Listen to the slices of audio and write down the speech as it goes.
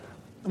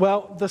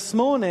Well, this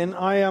morning,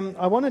 I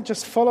want to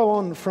just follow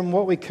on from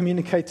what we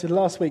communicated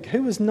last week.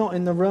 Who was not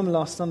in the room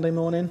last Sunday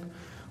morning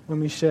when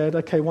we shared?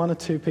 Okay, one or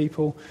two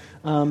people.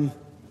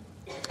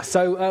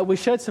 So we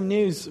shared some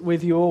news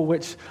with you all,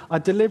 which I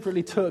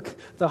deliberately took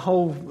the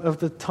whole of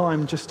the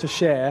time just to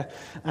share.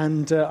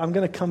 And I'm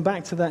going to come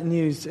back to that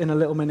news in a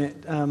little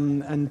minute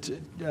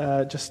and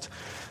just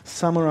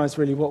summarize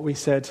really what we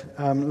said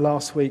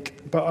last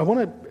week. But I want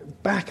to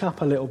back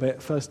up a little bit,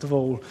 first of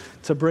all,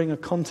 to bring a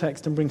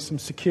context and bring some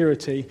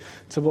security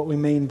to what we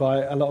mean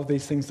by a lot of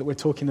these things that we're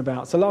talking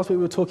about. So last week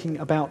we were talking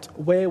about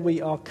where we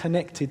are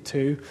connected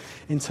to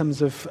in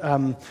terms of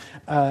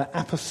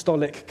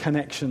apostolic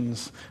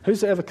connections.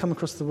 Who's ever come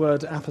across the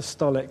word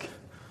apostolic?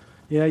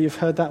 Yeah, you've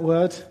heard that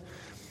word?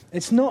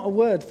 It's not a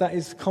word that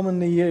is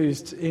commonly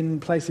used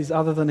in places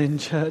other than in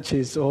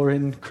churches or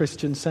in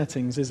Christian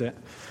settings, is it?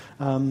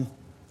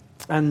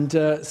 And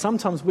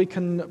sometimes we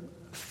can...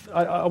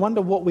 I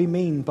wonder what we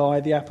mean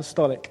by the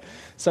apostolic.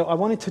 So I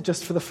wanted to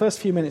just, for the first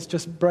few minutes,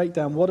 just break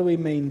down what do we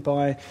mean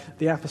by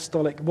the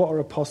apostolic, what are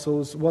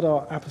apostles, what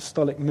are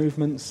apostolic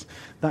movements,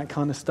 that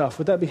kind of stuff.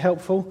 Would that be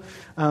helpful?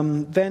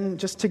 Then,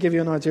 just to give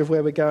you an idea of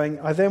where we're going,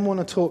 I then want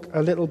to talk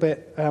a little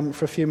bit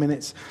for a few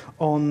minutes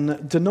on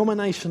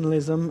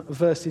denominationalism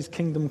versus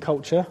kingdom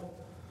culture.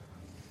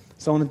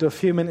 So I want to do a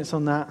few minutes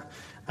on that.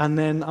 And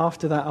then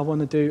after that, I want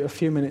to do a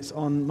few minutes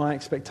on my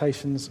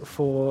expectations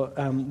for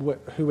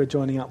who we're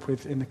joining up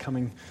with in the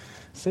coming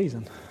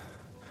season.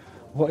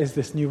 What is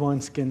this new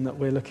wineskin that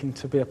we're looking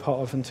to be a part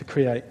of and to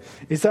create?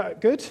 Is that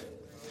good?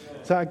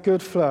 Is that a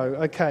good flow?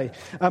 Okay.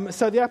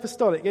 So the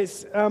apostolic,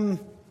 it's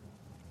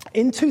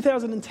in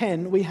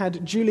 2010, we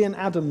had Julian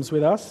Adams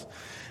with us,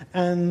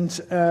 and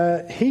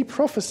he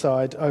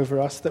prophesied over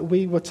us that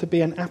we were to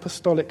be an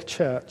apostolic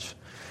church,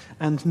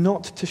 and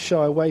not to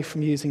shy away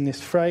from using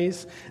this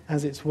phrase,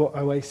 as it's what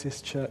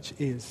Oasis Church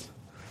is.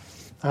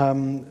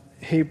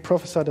 He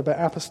prophesied about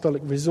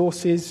apostolic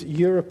resources,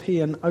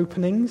 European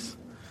openings.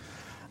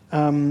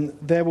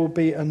 There will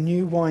be a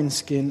new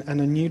wineskin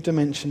and a new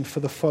dimension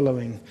for the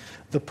following: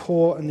 the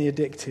poor and the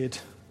addicted,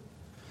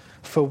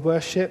 for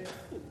worship,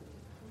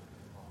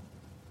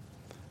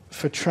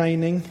 for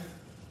training,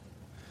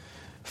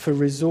 for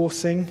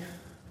resourcing,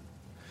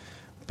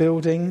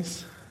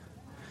 buildings.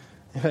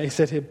 In fact, he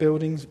said here,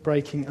 buildings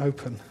breaking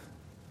open.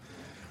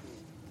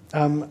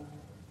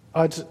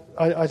 I'd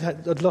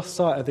lost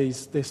sight of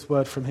this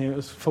word from him. It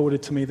was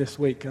forwarded to me this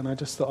week, and I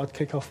just thought I'd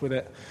kick off with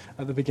it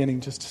at the beginning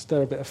just to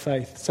stir a bit of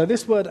faith. So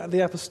this word,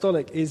 the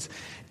apostolic, is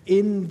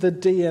in the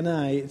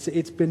DNA.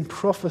 It's been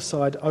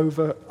prophesied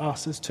over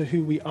us as to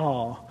who we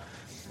are.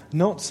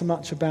 Not so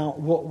much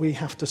about what we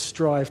have to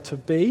strive to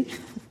be,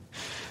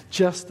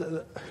 just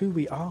who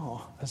we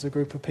are as a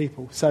group of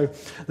people. So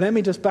let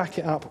me just back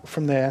it up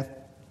from there.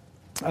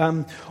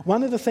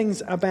 One of the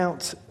things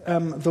about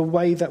the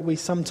way that we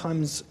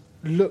sometimes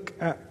look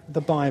at the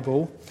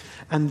Bible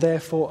and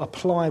therefore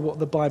apply what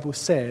the Bible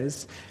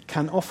says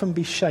can often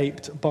be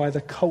shaped by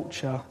the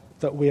culture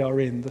that we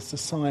are in, the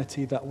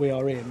society that we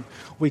are in.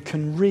 We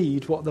can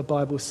read what the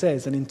Bible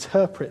says and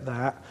interpret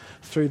that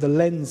through the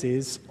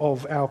lenses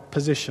of our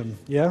position,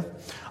 yeah?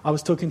 I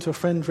was talking to a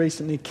friend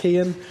recently,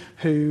 Kian,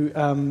 who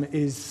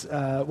is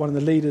one of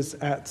the leaders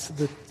at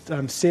the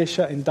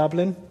Saoirse in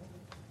Dublin,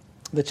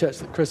 the church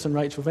that Chris and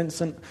Rachel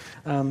Vincent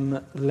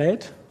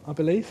led, I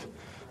believe.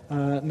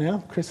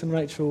 Now, Chris and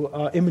Rachel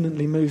are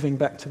imminently moving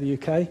back to the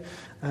UK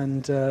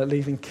and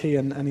leaving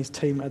Kian and his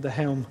team at the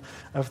helm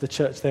of the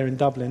church there in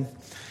Dublin.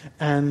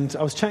 And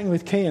I was chatting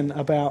with Kian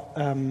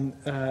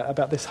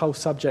about this whole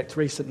subject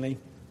recently.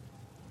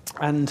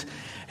 And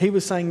he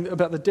was saying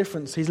about the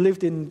difference. He's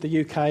lived in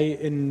the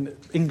UK, in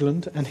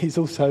England, and he's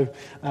also,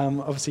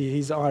 obviously,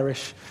 he's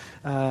Irish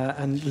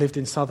and lived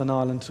in Southern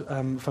Ireland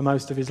for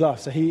most of his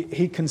life. So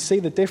he can see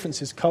the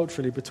differences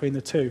culturally between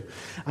the two.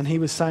 And he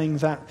was saying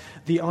that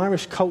the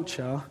Irish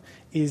culture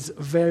is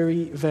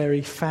very,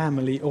 very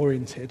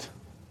family-oriented,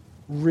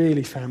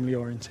 really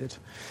family-oriented.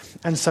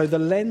 And so the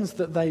lens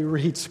that they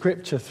read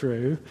Scripture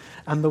through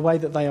and the way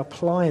that they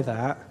apply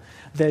that,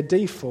 their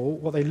default,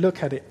 what they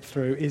look at it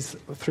through, is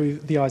through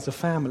the eyes of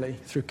family,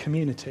 through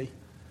community.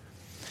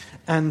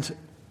 And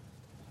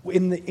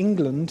in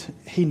England,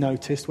 he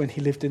noticed when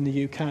he lived in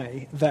the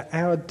UK that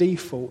our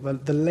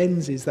default, the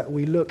lenses that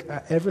we look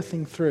at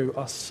everything through,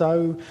 are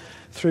so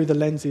through the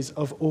lenses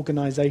of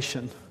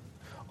organisation,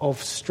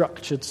 of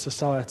structured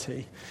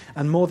society,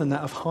 and more than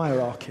that, of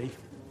hierarchy.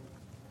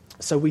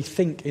 So we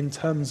think in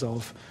terms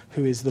of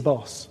who is the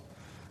boss.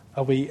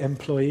 Are we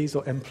employees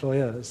or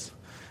employers?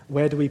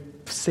 Where do we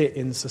sit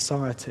in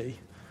society?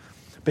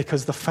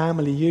 Because the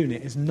family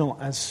unit is not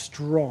as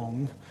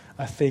strong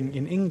a thing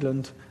in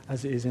England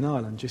as it is in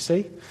Ireland, you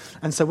see?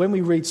 And so when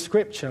we read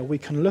Scripture, we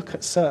can look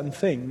at certain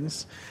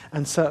things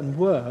and certain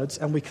words,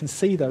 and we can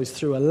see those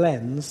through a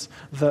lens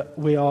that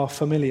we are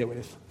familiar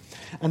with.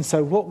 And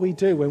so what we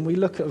do when we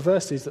look at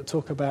verses that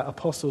talk about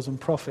apostles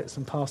and prophets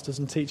and pastors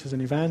and teachers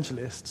and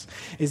evangelists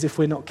is, if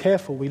we're not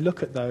careful, we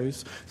look at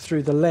those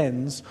through the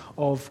lens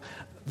of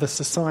the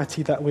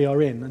society that we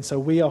are in. And so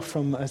we are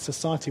from a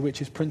society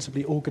which is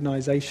principally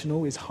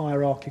organisational, is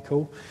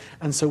hierarchical,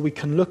 and so we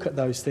can look at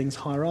those things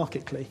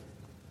hierarchically.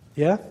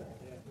 Yeah?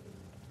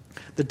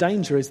 The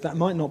danger is that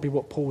might not be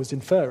what Paul was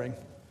inferring.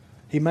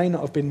 He may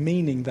not have been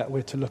meaning that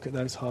we're to look at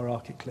those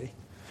hierarchically.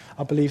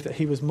 I believe that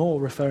he was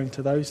more referring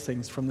to those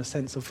things from the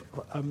sense of,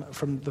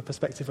 from the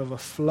perspective of a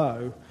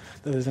flow,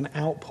 that there's an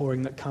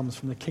outpouring that comes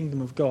from the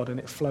kingdom of God and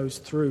it flows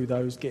through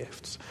those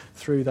gifts,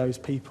 through those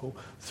people,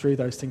 through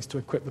those things to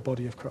equip the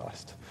body of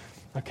Christ.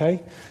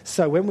 Okay?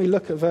 So when we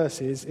look at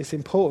verses, it's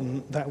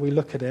important that we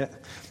look at it,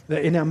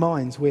 that in our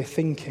minds we're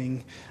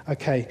thinking,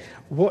 okay,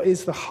 what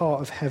is the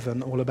heart of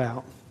heaven all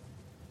about?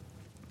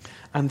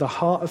 And the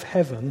heart of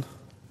heaven,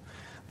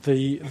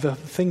 the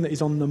thing that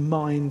is on the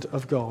mind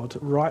of God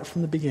right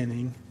from the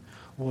beginning,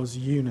 was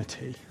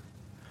unity,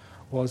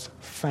 was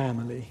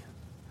family,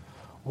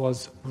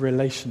 was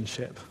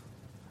relationship.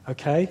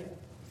 Okay?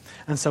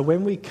 And so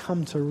when we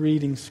come to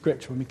reading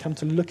Scripture, when we come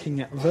to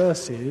looking at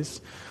verses,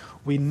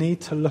 we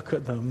need to look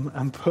at them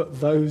and put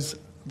those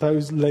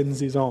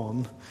lenses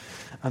on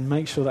and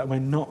make sure that we're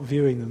not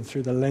viewing them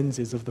through the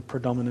lenses of the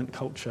predominant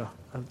culture,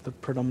 of the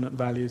predominant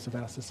values of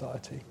our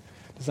society.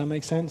 Does that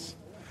make sense?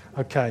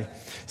 Okay,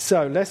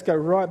 so let's go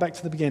right back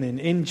to the beginning.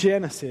 In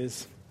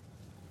Genesis,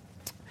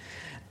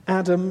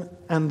 Adam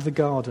and the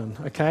garden.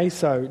 Okay,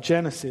 so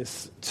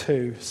Genesis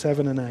 2,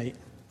 7 and 8.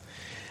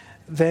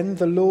 Then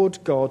the Lord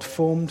God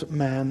formed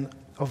man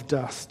of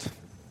dust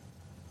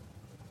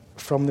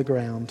from the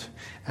ground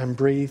and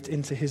breathed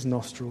into his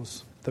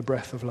nostrils the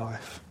breath of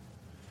life.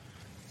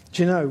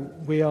 Do you know,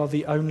 we are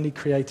the only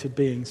created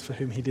beings for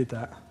whom he did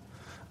that.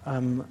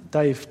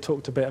 Dave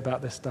talked a bit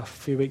about this stuff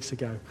a few weeks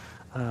ago.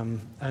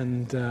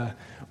 And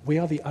we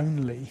are the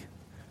only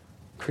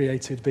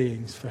created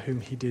beings for whom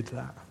he did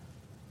that.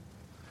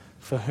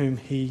 For whom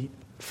he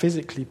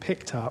physically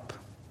picked up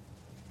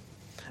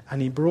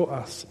and he brought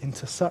us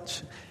into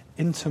such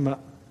intimate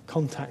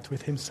contact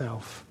with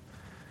himself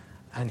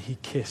and he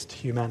kissed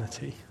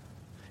humanity.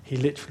 He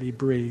literally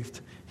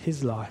breathed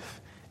his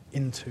life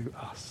into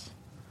us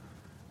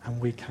and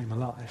we came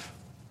alive.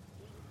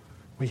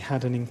 We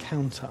had an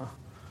encounter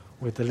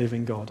with the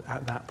living God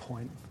at that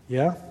point.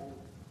 Yeah?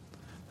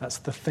 That's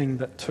the thing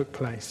that took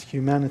place.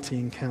 Humanity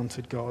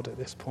encountered God at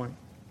this point.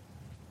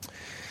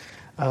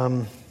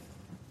 The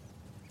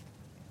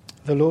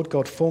Lord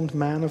God formed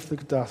man of the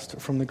dust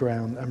from the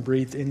ground and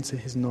breathed into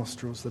his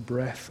nostrils the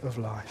breath of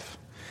life,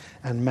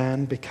 and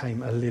man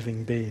became a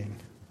living being.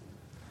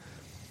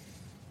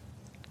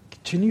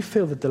 Can you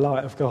feel the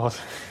delight of God?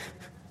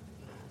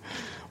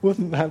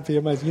 Wouldn't that be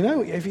amazing? You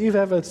know, if you've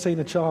ever seen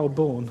a child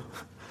born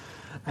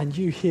and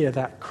you hear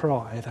that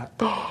cry, that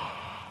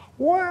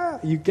wow,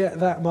 you get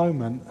that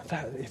moment,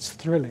 it's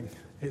thrilling.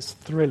 It's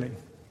thrilling.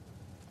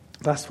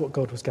 That's what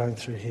God was going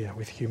through here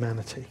with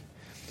humanity.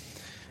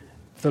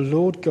 The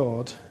Lord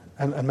God,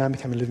 and man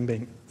became a living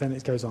being. Then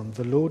it goes on.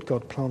 The Lord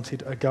God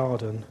planted a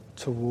garden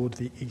toward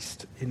the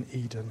east in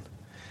Eden,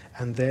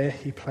 and there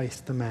he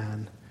placed the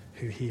man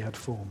who he had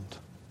formed.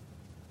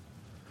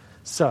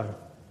 So,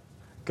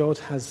 God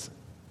has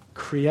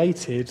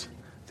created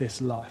this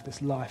life.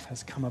 This life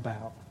has come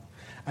about.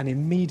 And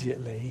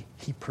immediately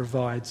he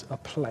provides a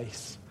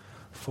place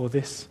for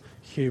this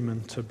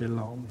human to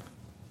belong.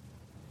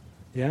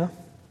 Yeah?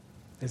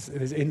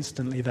 There's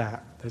instantly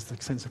that. There's the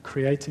sense of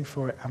creating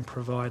for it and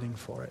providing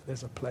for it.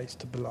 There's a place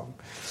to belong.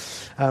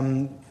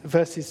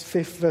 Verse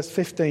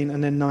 15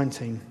 and then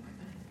 19.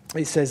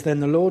 It says,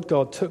 Then the Lord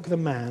God took the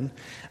man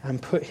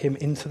and put him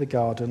into the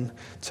garden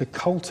to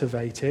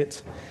cultivate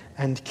it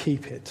and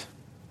keep it.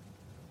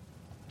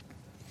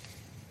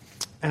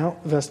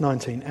 Verse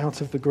 19, out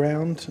of the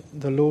ground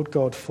the Lord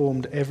God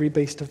formed every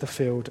beast of the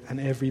field and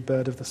every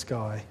bird of the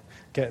sky.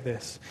 Get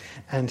this.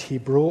 And he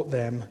brought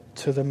them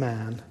to the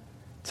man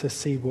to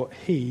see what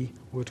he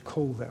would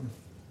call them.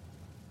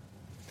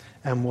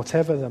 And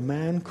whatever the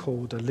man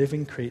called a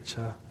living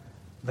creature,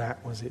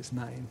 that was its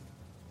name.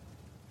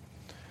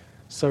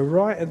 So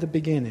right at the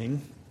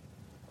beginning,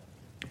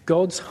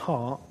 God's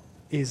heart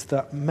is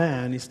that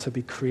man is to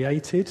be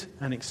created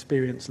and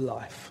experience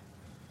life.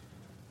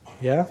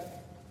 Yeah?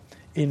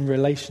 In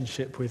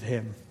relationship with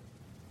him.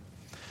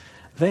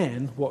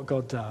 Then what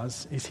God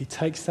does is he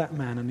takes that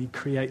man and he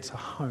creates a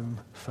home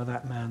for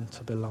that man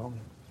to belong.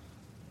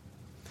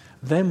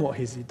 Then what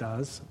he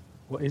does,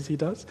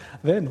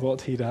 Then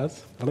what he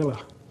does, I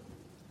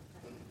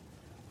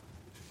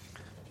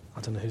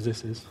don't know who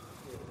this is.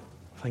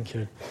 Thank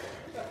you.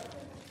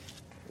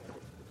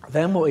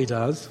 Then what he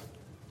does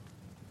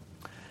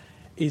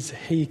is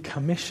he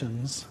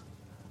commissions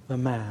the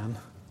man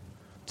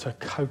to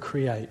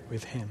co-create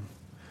with him,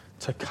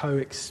 to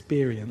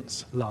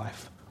co-experience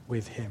life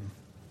with him,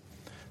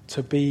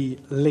 to be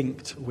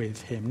linked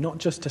with him, not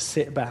just to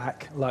sit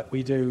back like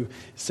we do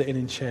sitting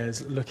in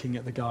chairs looking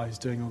at the guy who's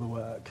doing all the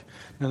work.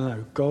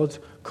 No. God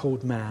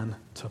called man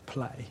to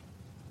play,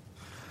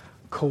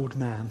 called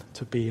man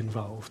to be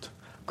involved,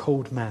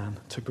 called man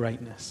to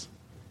greatness.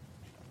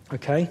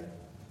 Okay?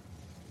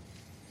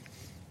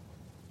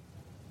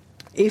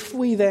 If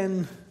we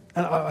then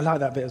And I like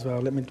that bit as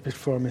well. Let me,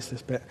 before I miss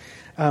this bit.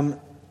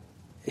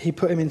 He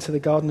put him into the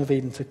Garden of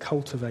Eden to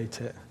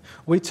cultivate it.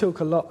 We talk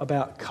a lot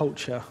about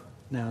culture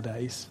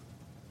nowadays.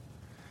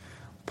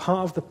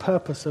 Part of the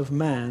purpose of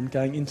man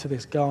going into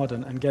this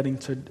garden and getting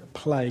to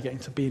play, getting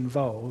to be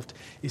involved,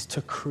 is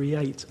to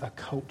create a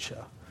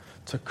culture,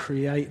 to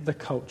create the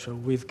culture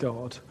with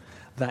God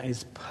that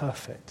is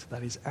perfect,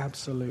 that is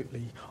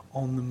absolutely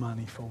on the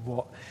money for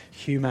what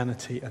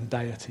humanity and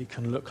deity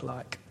can look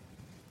like.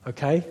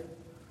 Okay?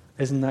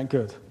 Isn't that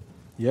good?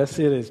 Yes,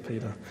 it is,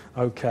 Peter.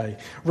 Okay.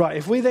 Right,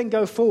 if we then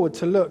go forward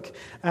to look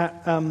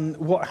at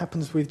what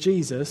happens with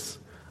Jesus,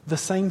 the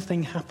same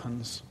thing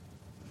happens.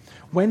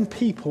 When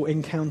people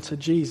encounter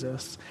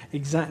Jesus,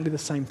 exactly the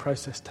same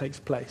process takes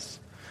place.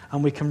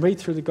 And we can read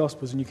through the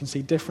Gospels and you can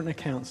see different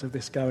accounts of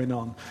this going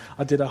on.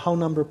 I did a whole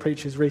number of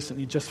preachers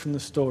recently just from the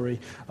story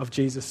of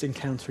Jesus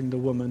encountering the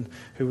woman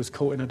who was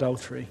caught in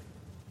adultery.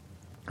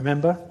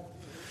 Remember?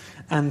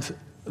 And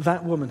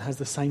that woman has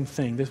the same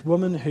thing. This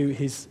woman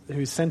who's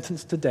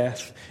sentenced to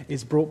death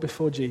is brought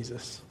before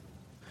Jesus.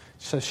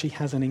 So she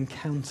has an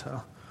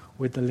encounter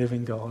with the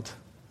living God.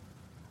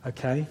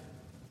 Okay?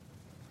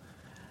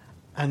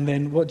 And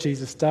then what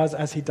Jesus does,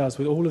 as he does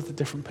with all of the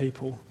different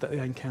people that they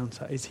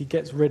encounter, is he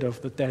gets rid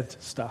of the dead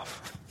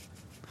stuff.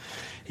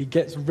 He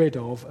gets rid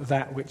of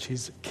that which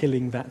is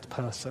killing that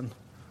person,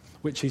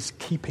 which is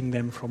keeping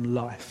them from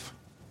life.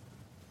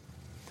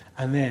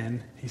 And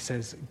then he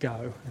says,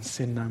 go and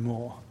sin no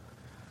more.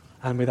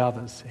 And with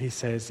others, he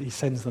says, he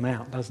sends them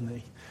out, doesn't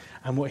he?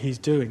 And what he's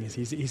doing is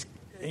he's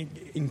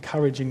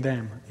encouraging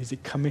them, he's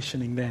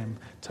commissioning them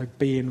to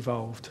be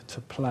involved,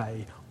 to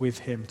play with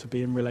him, to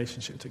be in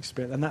relationship, to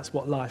experience. And that's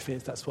what life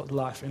is. That's what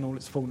life in all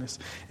its fullness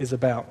is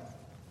about.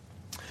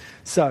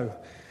 So,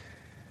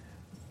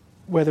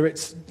 whether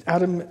it's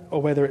Adam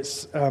or whether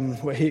it's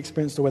what he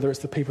experienced or whether it's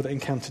the people that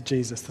encountered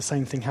Jesus, the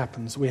same thing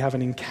happens. We have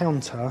an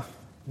encounter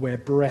where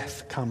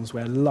breath comes,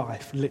 where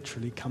life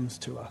literally comes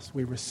to us.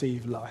 We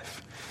receive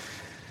life.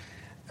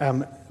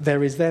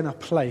 There is then a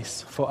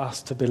place for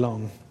us to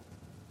belong.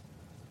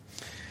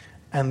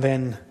 And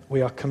then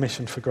we are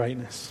commissioned for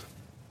greatness.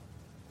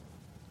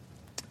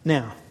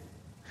 Now,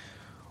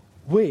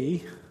 where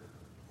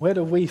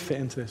do we fit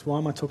into this? Why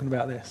am I talking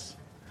about this?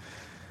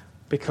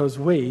 Because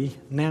we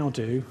now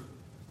do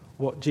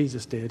what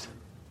Jesus did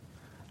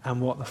and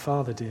what the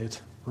Father did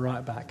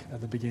right back at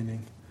the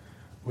beginning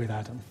with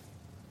Adam.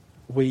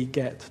 We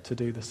get to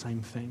do the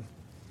same thing.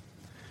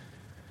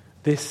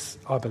 This,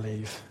 I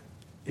believe,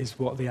 is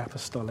what the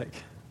Apostolic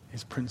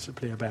is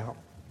principally about.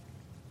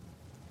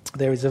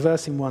 There is a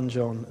verse in 1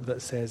 John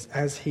that says,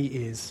 as he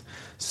is,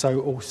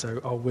 so also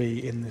are we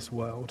in this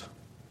world.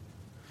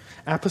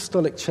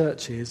 Apostolic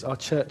churches are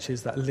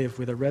churches that live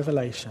with a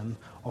revelation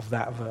of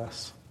that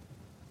verse.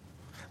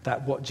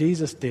 That what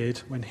Jesus did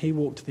when he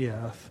walked the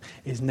earth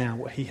is now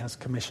what he has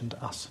commissioned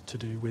us to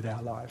do with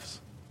our lives.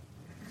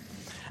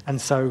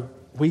 And so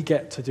we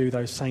get to do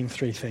those same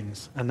three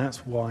things. And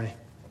that's why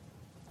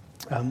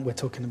we're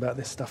talking about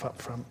this stuff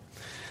up front.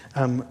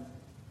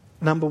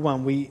 Number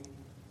one, we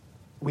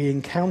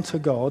encounter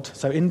God,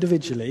 so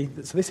individually,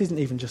 so this isn't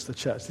even just the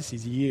church, this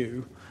is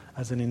you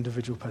as an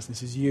individual person,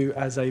 this is you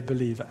as a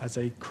believer, as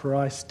a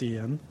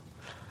Christian,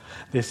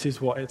 this is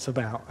what it's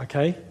about,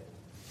 okay?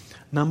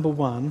 Number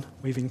one,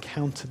 we've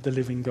encountered the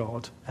living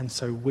God, and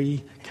so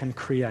we can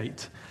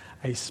create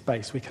a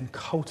space, we can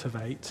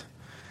cultivate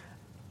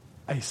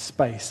a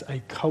space, a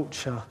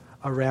culture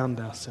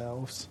around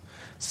ourselves,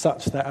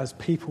 such that as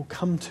people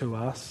come to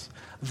us,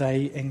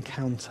 they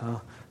encounter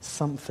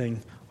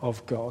something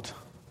of God.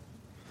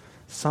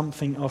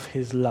 Something of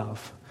his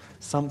love,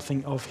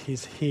 something of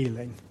his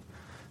healing,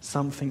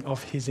 something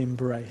of his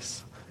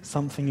embrace,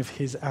 something of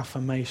his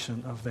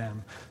affirmation of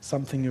them,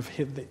 something of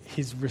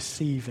his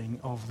receiving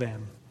of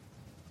them.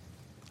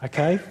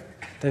 Okay?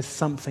 There's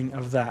something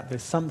of that.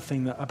 There's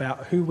something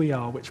about who we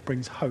are which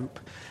brings hope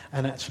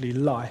and actually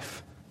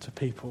life to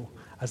people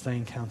as they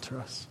encounter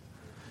us.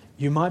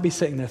 You might be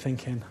sitting there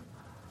thinking,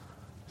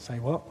 say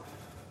what?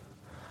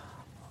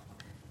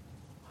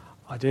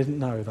 I didn't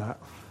know that.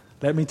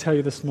 Let me tell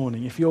you this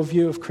morning, if your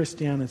view of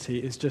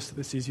Christianity is just that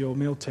this is your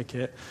meal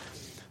ticket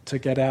to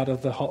get out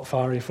of the hot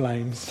fiery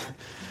flames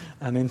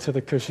and into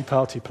the cushy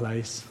party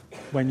place,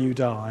 when you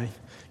die,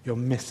 you're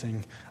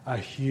missing a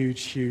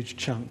huge, huge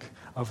chunk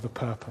of the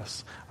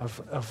purpose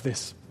of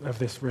this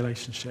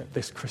relationship,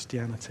 this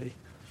Christianity.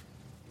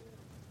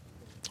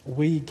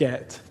 We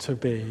get to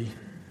be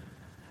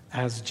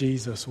as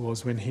Jesus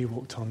was when he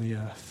walked on the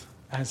earth.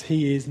 As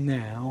he is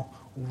now,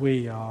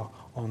 we are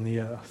on the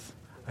earth.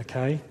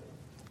 Okay?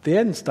 The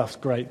end stuff's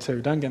great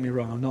too, don't get me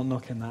wrong, I'm not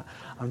knocking that.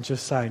 I'm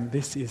just saying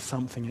this is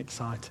something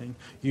exciting.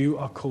 You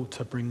are called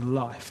to bring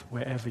life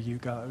wherever you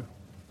go.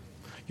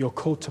 You're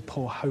called to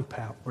pour hope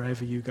out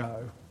wherever you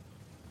go.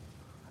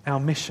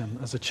 Our mission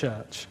as a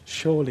church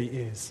surely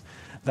is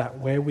that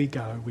where we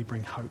go, we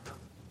bring hope.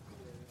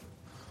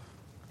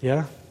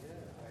 Yeah?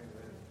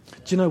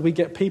 Do you know, we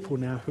get people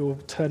now who are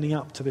turning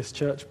up to this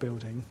church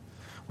building.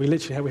 We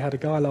had a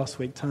guy last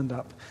week turned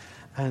up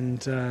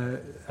And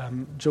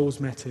Jules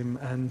met him,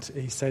 and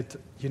he said,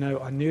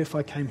 I knew if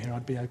I came here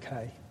I'd be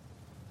okay.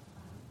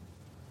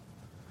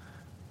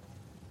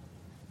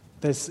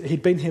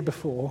 He'd been here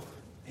before.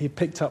 He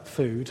picked up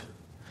food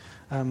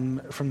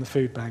from the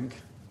food bank,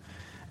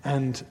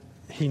 and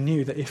he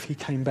knew that if he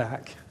came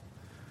back,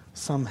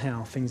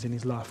 somehow things in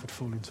his life would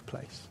fall into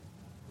place.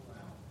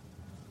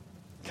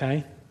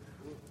 Okay?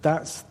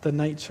 That's the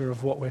nature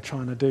of what we're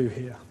trying to do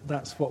here.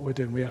 That's what we're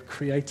doing. We are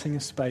creating a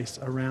space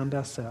around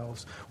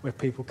ourselves where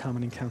people come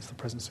and encounter the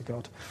presence of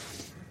God.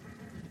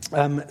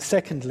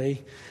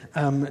 Secondly,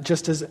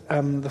 just as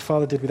the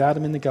Father did with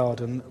Adam in the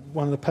garden,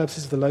 one of the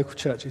purposes of the local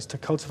church is to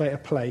cultivate a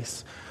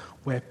place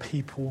where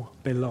people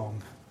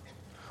belong.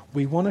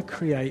 We want to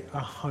create a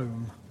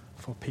home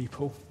for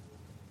people.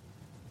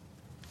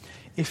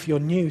 If you're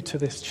new to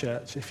this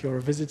church, if you're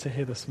a visitor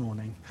here this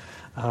morning,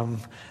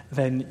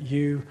 then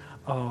you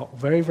are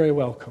very, very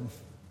welcome.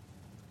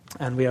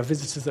 And we have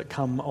visitors that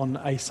come on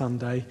a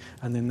Sunday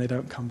and then they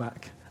don't come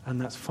back. And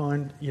that's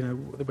fine,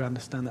 we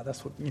understand that.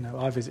 That's what,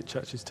 I visit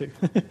churches too.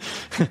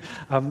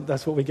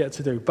 That's what we get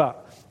to do.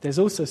 But there's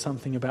also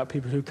something about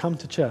people who come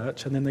to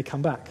church and then they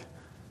come back.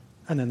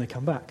 And then they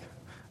come back.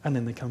 And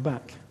then they come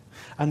back.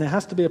 And there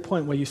has to be a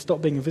point where you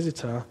stop being a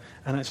visitor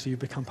and actually you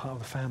become part of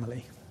the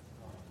family.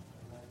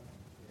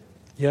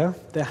 Yeah?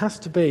 There has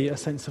to be a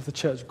sense of the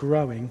church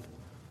growing.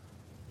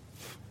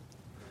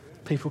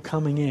 People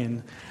coming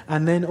in,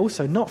 and then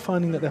also not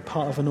finding that they're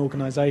part of an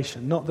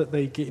organisation, not that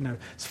they get,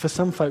 for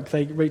some folk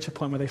they reach a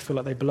point where they feel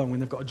like they belong when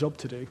they've got a job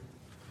to do.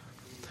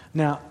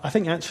 Now, I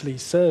think actually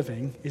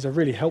serving is a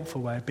really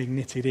helpful way of being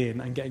knitted in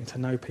and getting to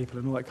know people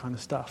and all that kind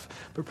of stuff.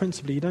 But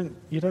principally,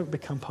 you don't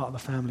become part of the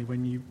family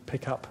when you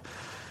pick up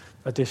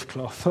a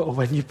dishcloth or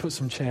when you put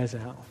some chairs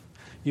out.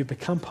 You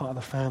become part of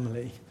the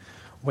family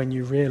when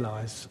you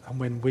realise, and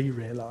when we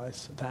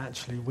realise, that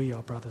actually we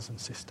are brothers and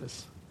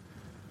sisters.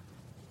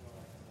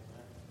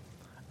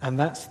 And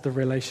that's the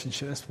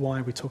relationship. That's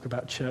why we talk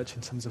about church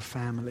in terms of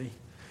family.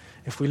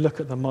 If we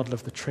look at the model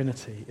of the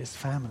Trinity, it's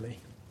family.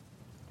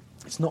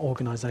 It's not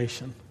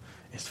organisation,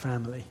 it's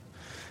family.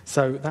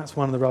 So that's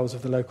one of the roles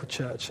of the local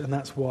church, and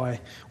that's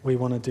why we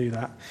want to do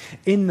that.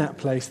 In that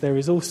place, there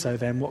is also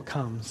then what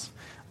comes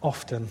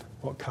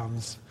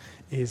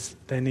is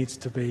there needs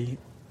to be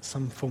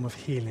some form of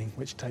healing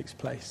which takes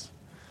place.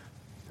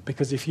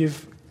 Because if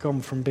you've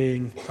gone from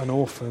being an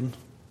orphan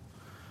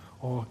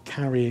or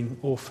carrying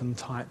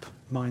orphan-type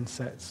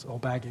mindsets or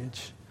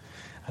baggage,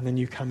 and then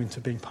you come into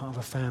being part of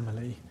a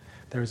family,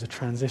 there is a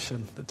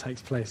transition that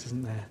takes place,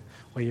 isn't there,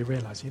 where you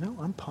realise,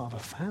 I'm part of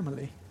a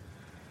family.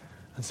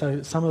 And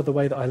so some of the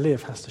way that I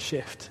live has to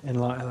shift in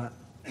light of that.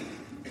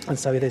 And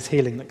so there's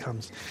healing that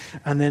comes.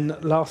 And then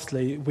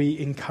lastly, we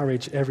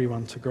encourage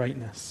everyone to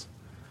greatness.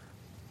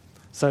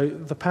 So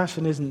the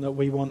passion isn't that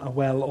we want a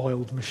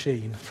well-oiled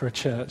machine for a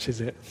church,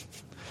 is it?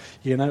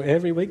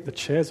 Every week the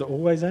chairs are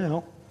always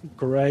out.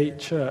 Great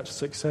church,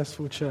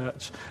 successful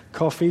church.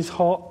 Coffee's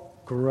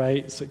hot,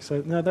 great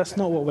success. No, that's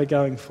not what we're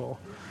going for.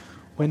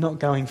 We're not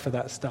going for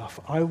that stuff.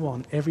 I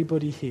want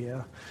everybody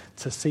here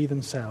to see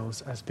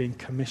themselves as being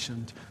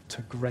commissioned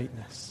to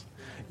greatness.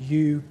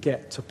 You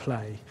get to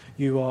play.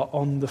 You are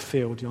on the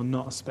field. You're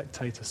not a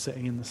spectator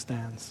sitting in the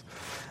stands.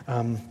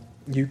 I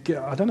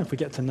don't know if we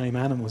get to name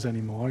animals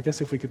anymore. I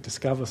guess if we could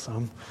discover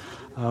some.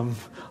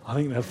 I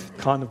think they've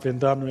kind of been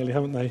done, really,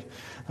 haven't they?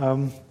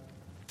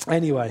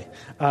 Anyway.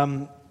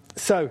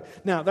 So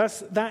now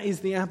that's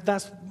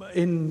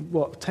in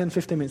 10,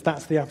 15 minutes.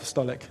 That's the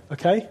apostolic.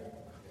 Okay.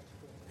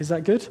 Is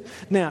that good?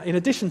 Now, in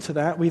addition to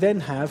that, we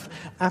then have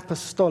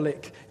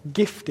apostolic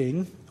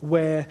gifting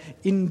where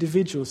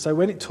individuals, so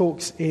when it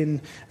talks in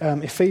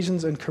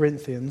Ephesians and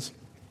Corinthians,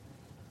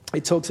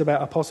 it talks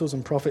about apostles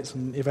and prophets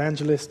and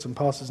evangelists and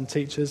pastors and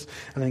teachers,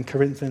 and then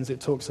Corinthians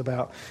it talks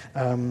about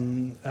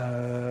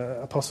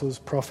apostles,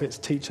 prophets,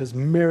 teachers,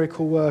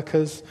 miracle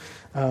workers,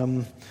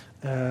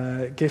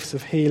 gifts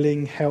of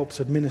healing, helps,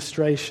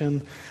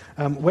 administration.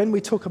 When we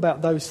talk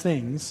about those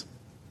things,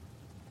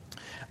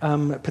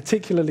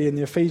 particularly in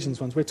the Ephesians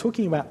ones, we're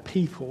talking about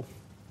people.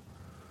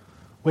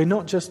 We're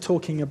not just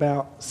talking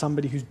about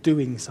somebody who's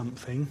doing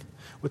something.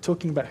 We're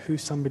talking about who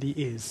somebody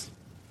is.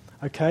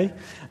 Okay?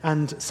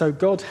 And so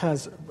God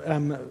has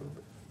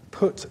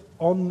put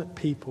in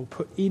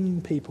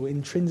people,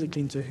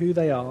 intrinsically into who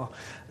they are,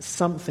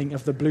 something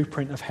of the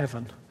blueprint of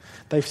heaven.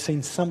 They've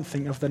seen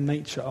something of the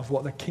nature of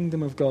what the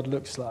kingdom of God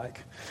looks like,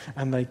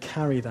 and they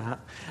carry that,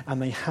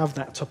 and they have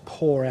that to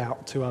pour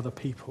out to other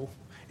people.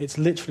 It's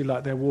literally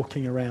like they're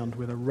walking around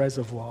with a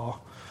reservoir,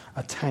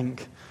 a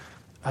tank,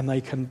 and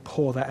they can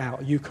pour that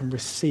out. You can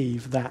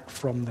receive that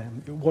from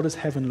them. What does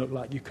heaven look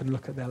like? You can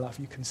look at their life,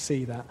 you can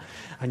see that,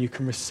 and you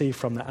can receive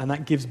from that. And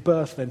that gives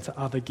birth then to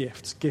other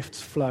gifts. Gifts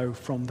flow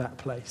from that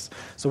place.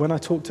 So when I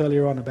talked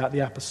earlier on about the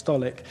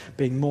apostolic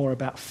being more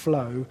about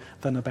flow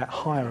than about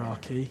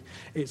hierarchy,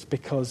 it's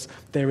because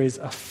there is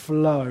a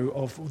flow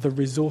of the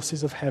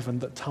resources of heaven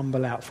that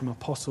tumble out from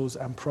apostles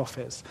and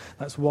prophets.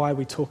 That's why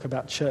we talk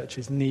about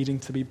churches needing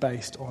to be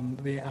based on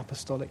the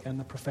apostolic and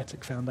the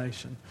prophetic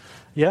foundation.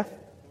 Yeah?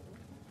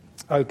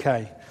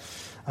 Okay.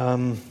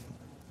 I'm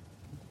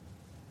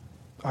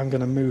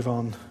going to move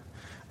on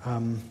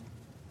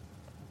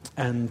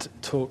and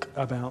talk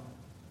about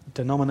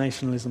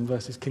denominationalism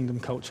versus kingdom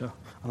culture.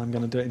 And I'm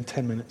going to do it in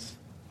 10 minutes.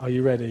 Are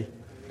you ready?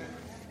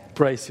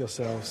 Brace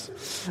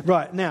yourselves.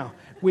 Right, now,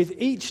 with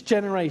each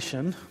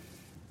generation,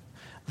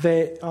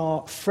 there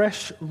are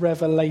fresh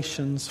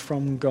revelations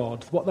from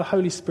God. What the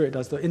Holy Spirit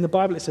does. In the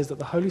Bible, it says that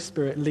the Holy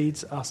Spirit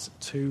leads us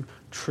to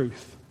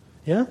truth.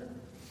 Yeah?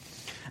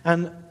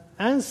 And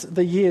as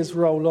the years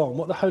roll on,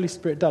 what the Holy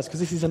Spirit does, because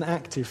this is an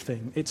active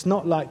thing, it's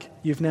not like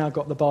you've now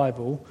got the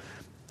Bible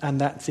and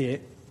that's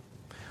it.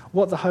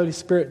 What the Holy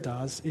Spirit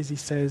does is he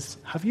says,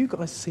 have you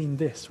guys seen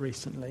this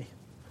recently?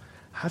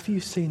 Have you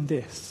seen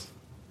this?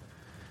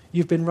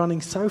 You've been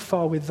running so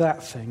far with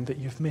that thing that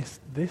you've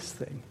missed this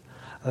thing.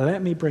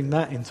 Let me bring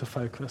that into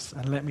focus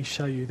and let me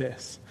show you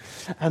this.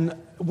 And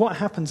what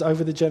happens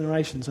over the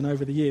generations and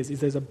over the years is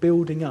there's a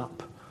building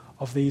up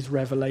of these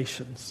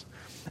revelations.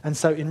 And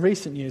so in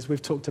recent years,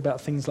 we've talked about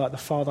things like the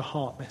Father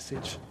Heart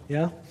message,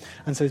 yeah?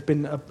 And so there's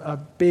been a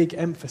big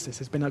emphasis,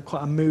 there's been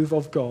quite a move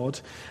of God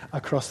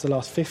across the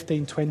last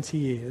 15, 20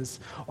 years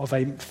of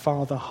a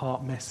Father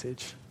Heart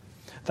message.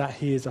 That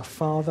he is a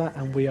father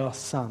and we are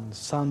sons.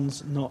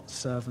 Sons, not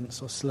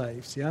servants or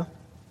slaves, yeah?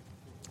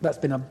 That's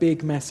been a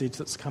big message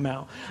that's come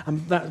out.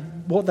 And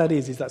what that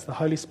is that's the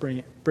Holy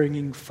Spirit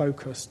bringing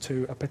focus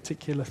to a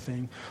particular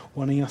thing,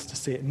 wanting us to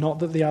see it. Not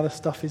that the other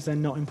stuff is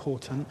then not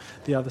important.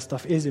 The other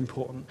stuff is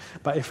important.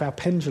 But if our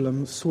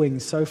pendulum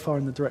swings so far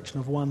in the direction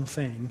of one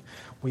thing,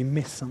 we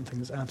miss something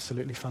that's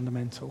absolutely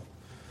fundamental.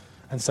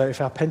 And so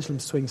if our pendulum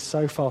swings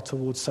so far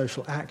towards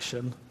social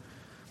action,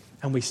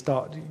 and we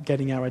start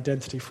getting our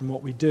identity from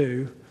what we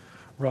do,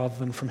 rather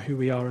than from who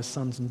we are as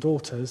sons and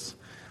daughters,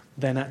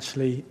 then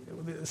actually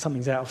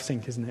something's out of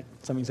sync, isn't it?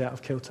 Something's out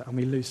of kilter, and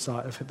we lose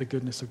sight of the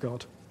goodness of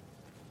God.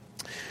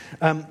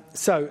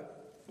 So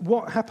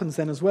what happens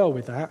then as well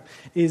with that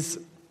is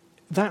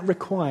that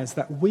requires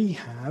that we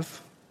have,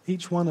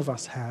 each one of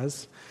us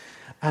has,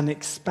 an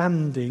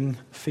expanding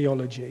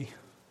theology,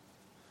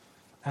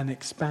 an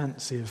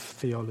expansive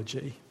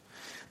theology.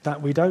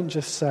 That we don't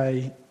just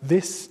say,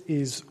 this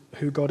is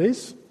who God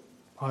is,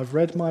 I've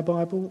read my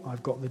Bible,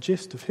 I've got the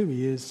gist of who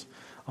he is,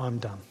 I'm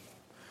done.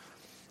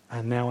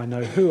 And now I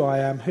know who I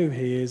am, who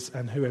he is,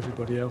 and who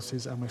everybody else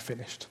is, and we're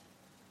finished.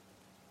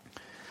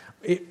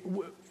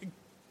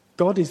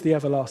 God is the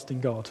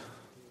everlasting God.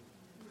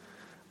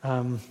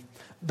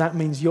 That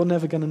means you're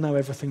never going to know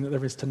everything that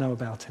there is to know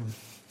about him.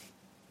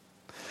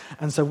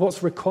 And so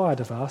what's required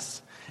of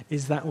us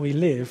is that we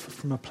live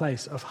from a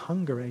place of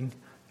hungering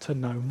to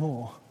know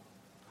more.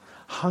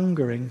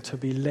 Hungering to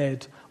be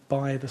led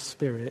by the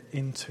Spirit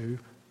into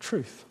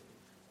truth.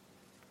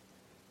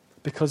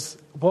 Because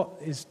what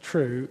is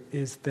true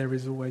is there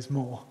is always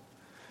more.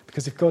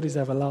 Because if God is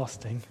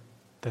everlasting,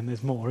 then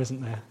there's more,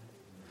 isn't there?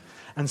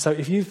 And so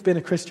if you've been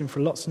a Christian for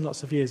lots and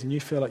lots of years and you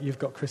feel like you've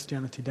got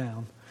Christianity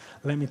down,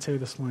 let me tell you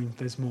this morning,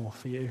 there's more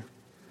for you.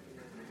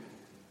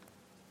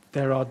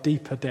 There are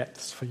deeper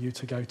depths for you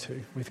to go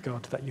to with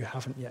God that you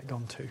haven't yet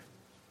gone to.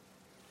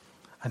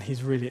 And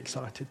he's really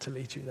excited to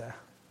lead you there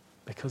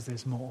because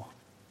there's more.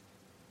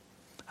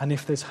 And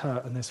if there's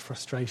hurt and there's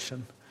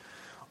frustration,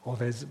 or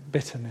there's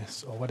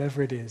bitterness, or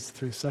whatever it is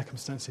through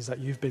circumstances that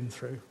you've been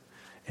through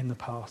in the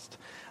past,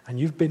 and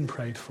you've been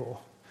prayed for,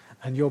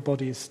 and your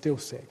body is still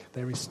sick,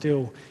 there is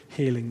still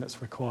healing that's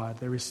required,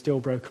 there is still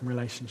broken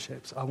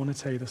relationships, I want to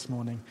tell you this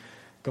morning,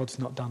 God's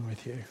not done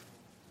with you.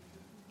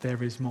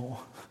 There is more.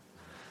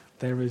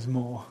 There is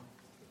more.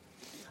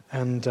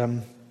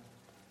 And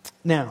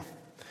now,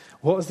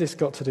 what has this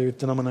got to do with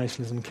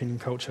denominationalism and kingdom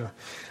culture?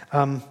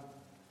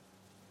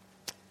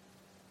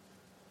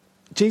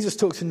 Jesus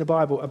talks in the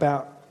Bible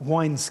about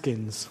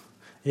wineskins.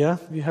 Yeah,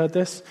 have you heard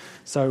this?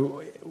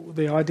 So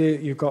the idea,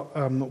 you've got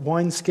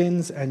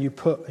wineskins and you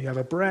have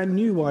a brand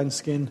new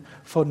wineskin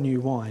for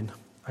new wine.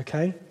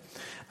 Okay?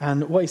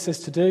 And what he says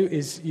to do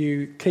is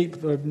you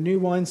keep the new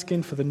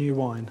wineskin for the new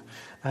wine.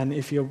 And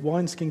if your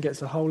wineskin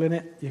gets a hole in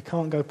it, you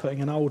can't go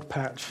putting an old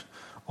patch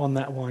on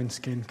that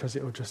wineskin because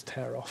it will just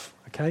tear off.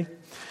 Okay?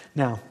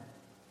 Now,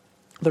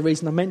 the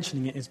reason I'm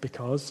mentioning it is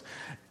because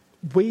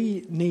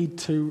we need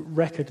to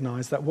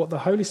recognize that what the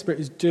Holy Spirit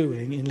is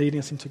doing in leading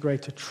us into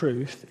greater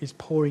truth is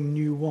pouring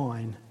new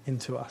wine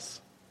into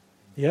us.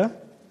 Yeah?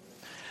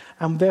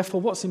 And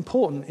therefore what's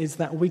important is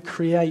that we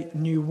create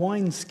new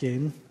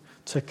wineskin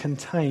to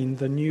contain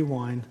the new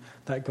wine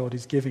that God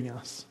is giving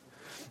us.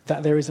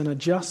 That there is an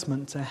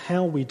adjustment to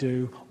how we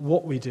do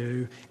what we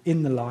do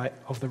in the light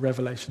of the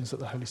revelations that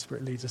the Holy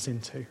Spirit leads us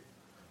into.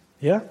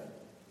 Yeah?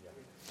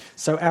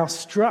 So our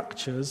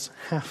structures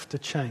have to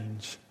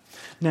change.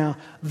 Now,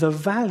 the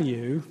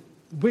value,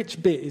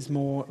 which bit is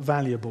more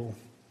valuable?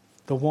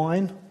 The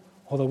wine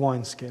or the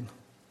wineskin?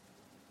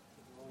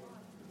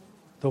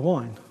 The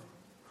wine.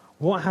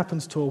 What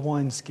happens to a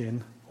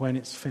wineskin when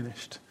it's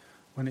finished?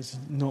 When it's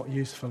not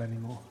useful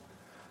anymore?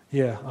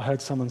 Yeah, I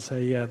heard someone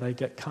say, yeah, they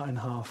get cut in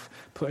half,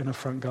 put in a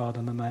front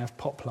garden, and they have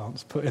pot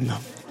plants put in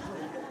them.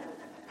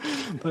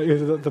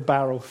 The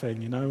barrel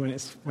thing, when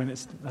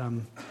it's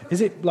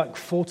is it like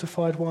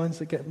fortified wines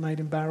that get made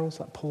in barrels,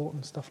 like port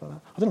and stuff like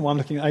that? I don't know why I'm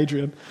looking at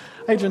Adrian.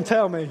 Adrian,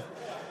 tell me.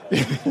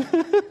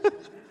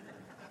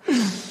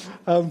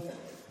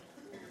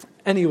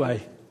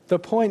 Anyway, the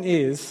point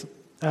is,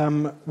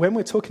 when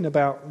we're talking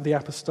about the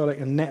apostolic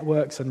and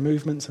networks and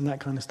movements and that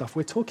kind of stuff,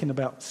 we're talking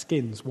about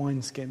skins,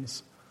 wine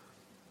skins.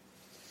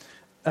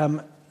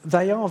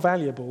 They are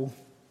valuable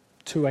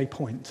to a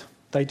point.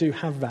 They do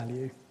have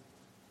value.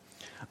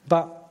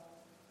 But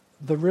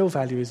the real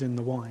value is in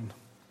the wine.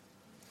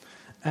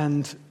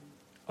 And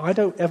I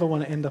don't ever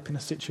want to end up in a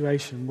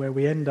situation where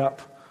we end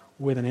up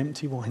with an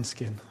empty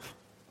wineskin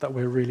that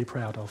we're really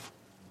proud of.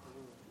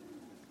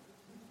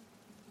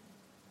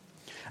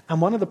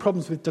 And one of the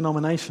problems with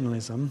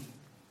denominationalism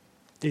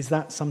is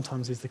that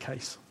sometimes is the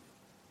case.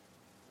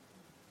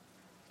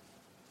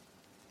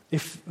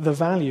 If the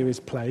value is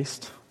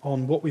placed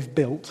on what we've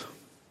built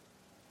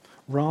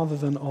rather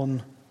than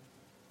on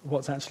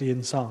what's actually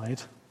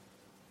inside,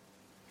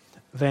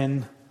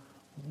 then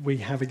we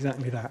have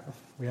exactly that.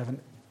 We have an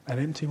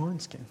empty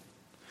wineskin.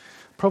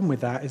 Problem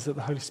with that is that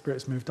the Holy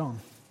Spirit's moved on.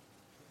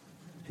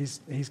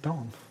 He's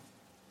gone.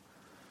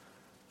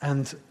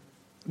 And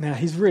now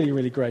he's really,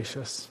 really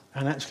gracious.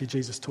 And actually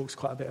Jesus talks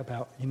quite a bit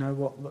about,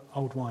 the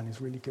old wine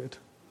is really good.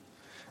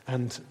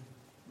 And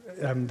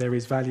there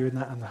is value in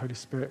that, and the Holy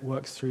Spirit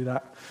works through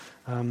that.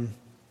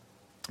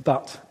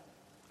 But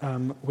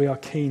we are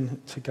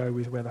keen to go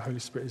with where the Holy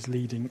Spirit is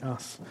leading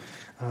us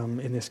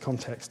in this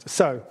context.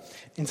 So,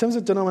 in terms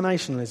of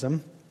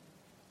denominationalism,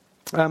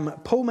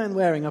 Paul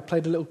Manwaring, I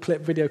played a little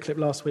video clip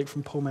last week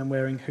from Paul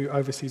Manwaring, who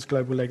oversees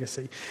Global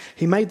Legacy.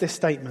 He made this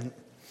statement: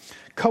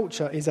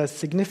 culture is as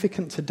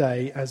significant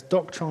today as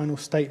doctrinal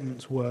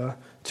statements were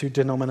to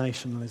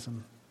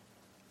denominationalism.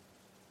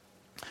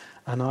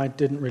 And I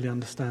didn't really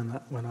understand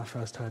that when I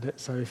first heard it,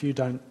 so if you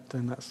don't,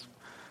 then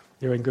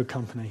you're in good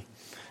company.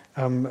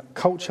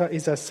 Culture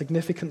is as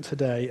significant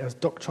today as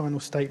doctrinal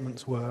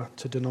statements were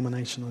to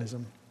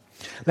denominationalism.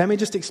 Let me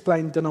just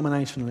explain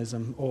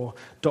denominationalism or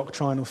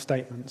doctrinal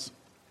statements.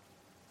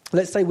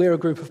 Let's say we're a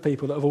group of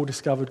people that have all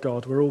discovered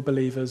God. We're all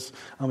believers,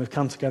 and we've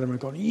come together and we've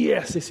gone,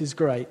 yes, this is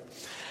great.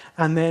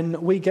 And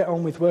then we get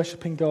on with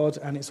worshipping God,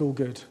 and it's all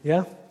good,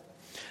 yeah?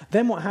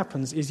 Then what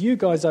happens is you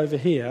guys over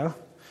here,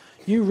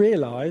 you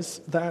realise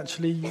that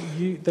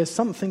actually there's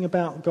something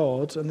about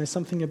God and there's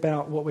something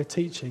about what we're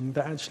teaching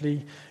that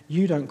actually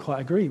you don't quite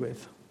agree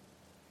with.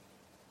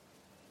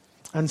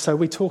 And so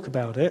we talk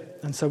about it,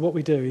 and so what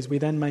we do is we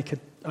then make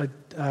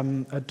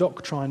a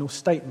doctrinal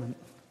statement.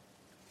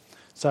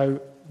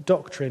 So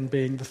doctrine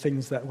being the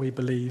things that we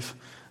believe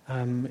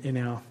in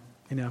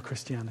our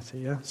Christianity,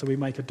 yeah? So we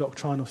make a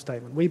doctrinal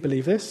statement. We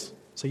believe this,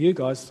 so you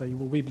guys say,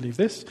 well, we believe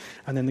this,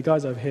 and then the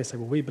guys over here say,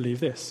 well, we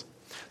believe this.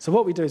 So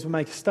what we do is we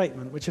make a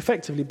statement which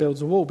effectively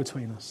builds a wall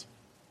between us.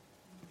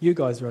 You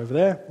guys are over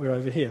there, we're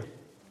over here.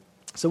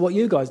 So what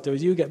you guys do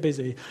is you get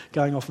busy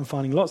going off and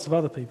finding lots of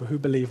other people who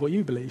believe what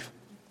you believe.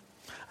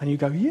 And you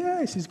go, yeah,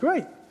 this is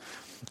great.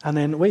 And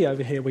then we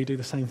over here, we do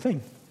the same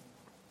thing.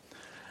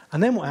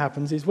 And then what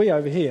happens is we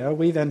over here,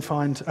 we then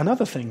find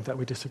another thing that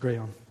we disagree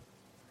on.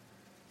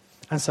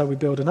 And so we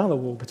build another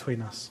wall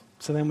between us.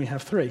 So then we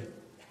have three.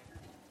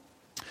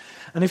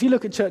 And if you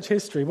look at church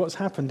history, what's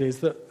happened is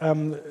that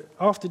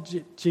after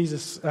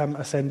Jesus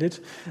ascended,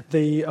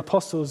 the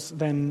apostles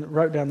then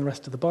wrote down the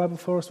rest of the Bible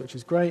for us, which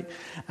is great.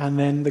 And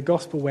then the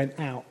gospel went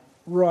out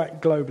right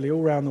globally,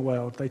 all around the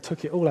world. They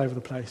took it all over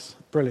the place.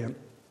 Brilliant.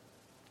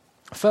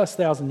 First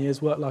 1,000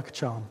 years worked like a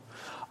charm.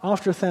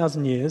 After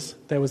 1,000 years,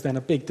 there was then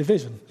a big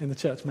division in the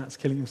church. Matt's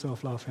killing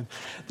himself laughing.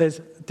 There's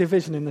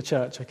division in the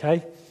church,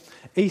 okay?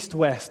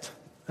 East-west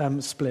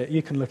split.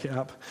 You can look it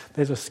up.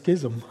 There's a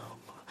schism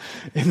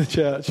in the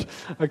church,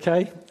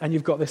 okay? And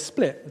you've got this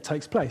split that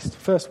takes place.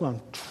 First one,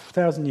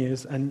 1,000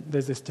 years, and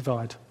there's this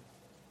divide.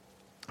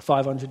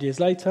 500 years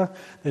later,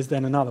 there's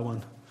then another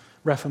one.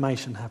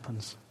 Reformation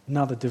happens.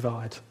 Another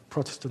divide.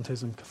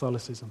 Protestantism,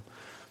 Catholicism.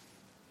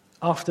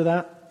 After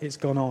that, it's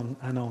gone on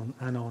and on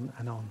and on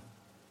and on.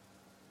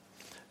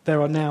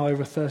 There are now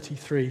over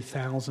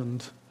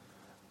 33,000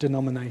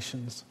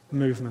 denominations,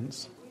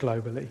 movements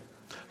globally.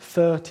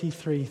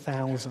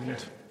 33,000.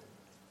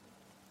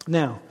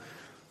 Now,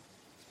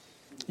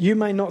 you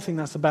may not think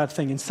that's a bad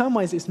thing. In some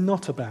ways, it's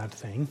not a bad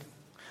thing,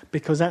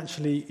 because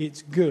actually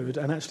it's good.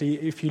 And actually,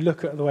 if you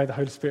look at the way the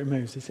Holy Spirit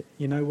moves,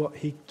 you know what?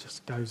 He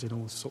just goes in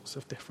all sorts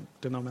of different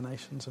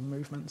denominations and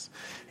movements.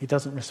 He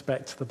doesn't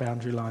respect the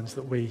boundary lines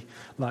that we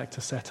like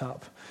to set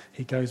up.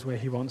 He goes where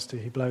he wants to.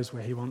 He blows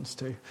where he wants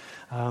to.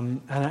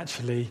 And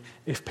actually,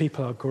 if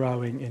people are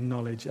growing in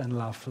knowledge and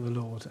love for the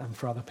Lord and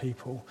for other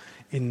people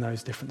in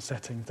those different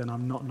settings, then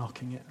I'm not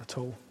knocking it at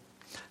all.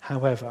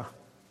 However,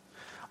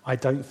 I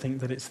don't think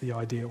that it's the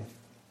ideal,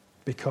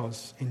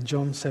 because in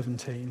John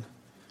 17,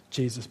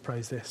 Jesus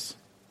prays this: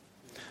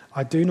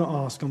 I do not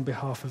ask on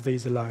behalf of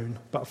these alone,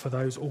 but for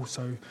those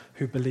also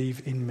who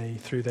believe in me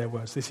through their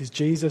words. This is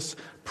Jesus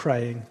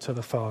praying to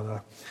the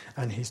Father,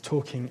 and he's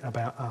talking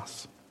about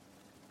us.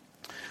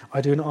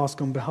 I do not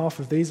ask on behalf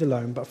of these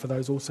alone, but for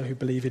those also who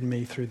believe in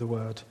me through the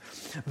word,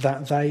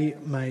 that they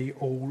may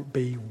all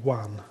be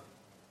one,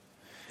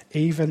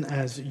 even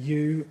as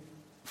you,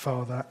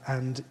 Father,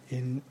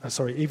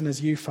 even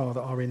as you,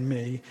 Father, are in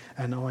me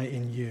and I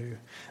in you,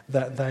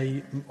 that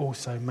they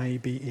also may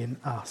be in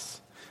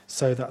us,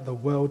 so that the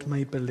world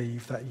may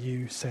believe that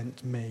you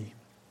sent me.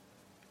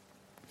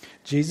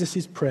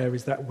 Jesus' prayer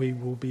is that we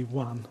will be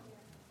one.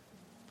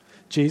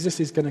 Jesus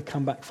is going to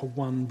come back for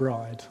one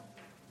bride,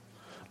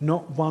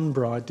 not one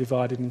bride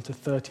divided into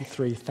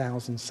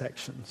 33,000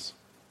 sections.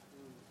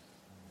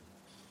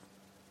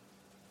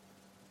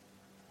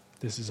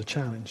 This is a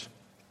challenge.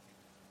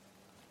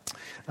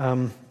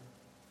 Another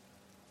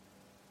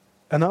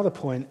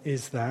point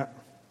is that,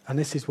 and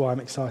this is why I'm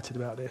excited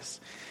about this,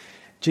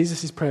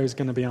 Jesus' prayer is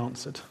going to be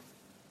answered.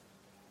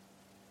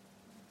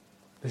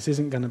 This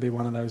isn't going to be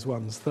one of those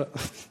ones that,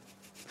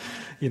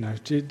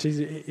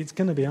 Jesus, it's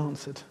going to be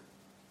answered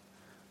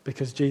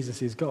because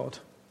Jesus is God.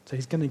 So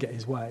he's going to get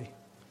his way.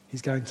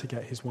 He's going to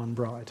get his one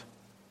bride.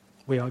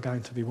 We are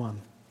going to be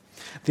one.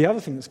 The other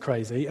thing that's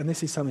crazy, and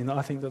this is something that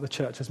I think that the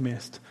church has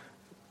missed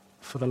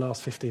for the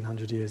last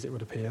 1,500 years, it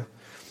would appear,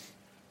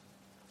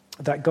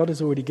 that God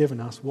has already given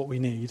us what we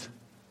need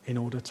in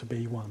order to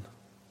be one.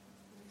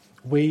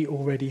 We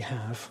already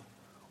have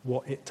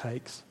what it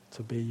takes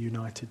to be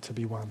united, to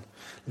be one.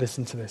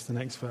 Listen to this, the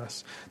next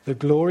verse. The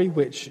glory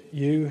which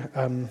you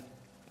have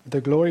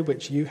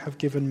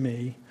given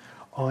me,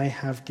 I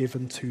have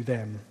given to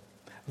them,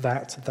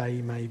 that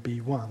they may be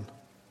one,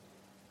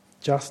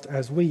 just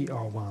as we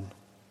are one.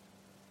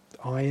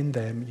 I in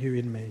them, you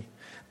in me,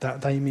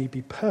 that they may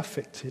be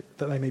perfected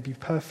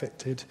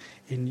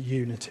in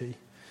unity,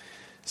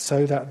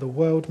 so that the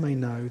world may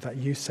know that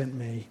you sent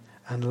me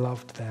and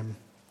loved them,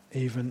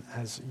 even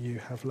as you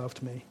have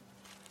loved me.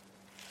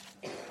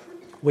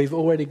 We've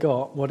already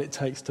got what it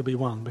takes to be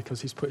one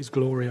because he's put his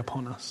glory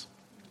upon us.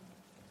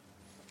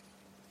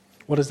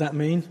 What does that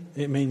mean?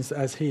 It means that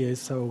as he is,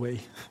 so are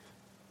we.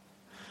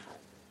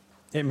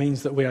 It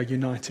means that we are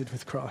united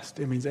with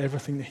Christ. It means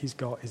everything that he's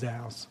got is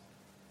ours.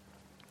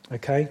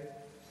 Okay?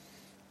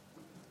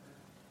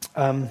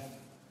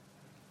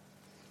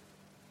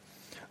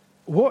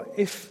 What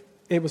if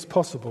it was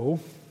possible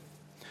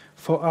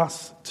for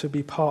us to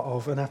be part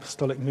of an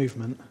apostolic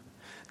movement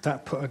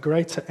that put a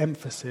greater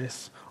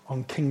emphasis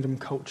on kingdom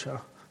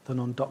culture than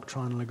on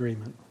doctrinal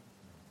agreement?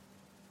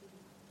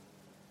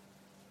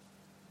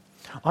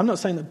 I'm not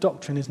saying that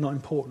doctrine is not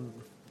important.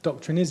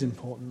 Doctrine is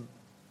important.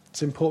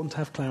 It's important to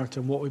have clarity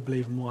on what we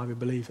believe and why we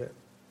believe it.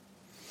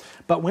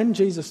 But when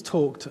Jesus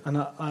talked,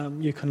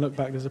 and you can look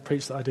back, there's a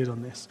preach that I did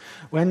on this.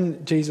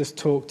 When Jesus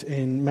talked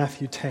in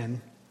Matthew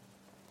 10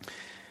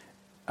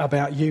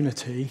 about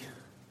unity,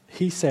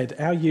 he said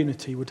our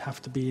unity would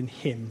have to be in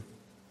him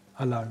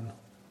alone.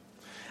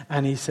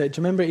 And he said,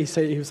 do you remember he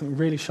said he was something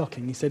really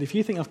shocking? He said, if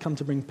you think I've come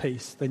to bring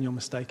peace, then you're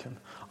mistaken.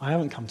 I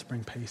haven't come to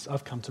bring peace,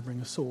 I've come to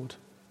bring a sword.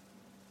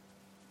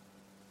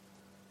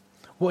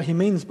 What he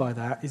means by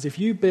that is if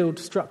you build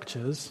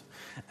structures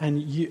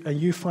and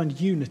you find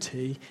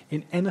unity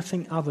in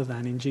anything other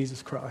than in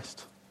Jesus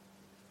Christ,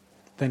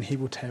 then he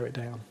will tear it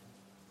down.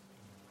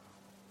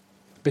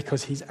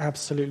 Because he's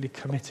absolutely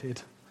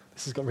committed.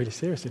 This has got really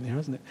serious in here,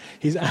 hasn't it?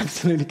 He's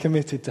absolutely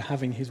committed to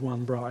having his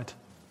one bride.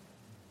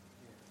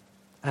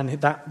 And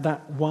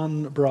that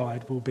one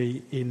bride will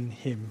be in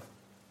him.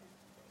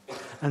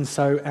 And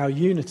so our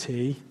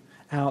unity,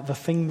 the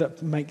thing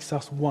that makes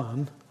us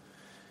one,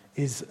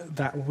 is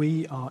that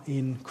we are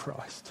in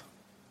Christ.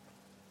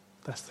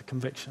 That's the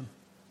conviction.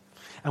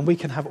 And we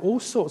can have all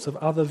sorts of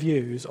other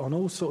views on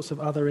all sorts of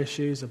other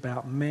issues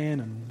about men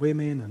and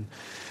women and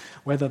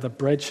whether the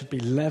bread should be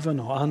leavened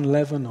or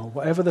unleavened or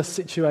whatever the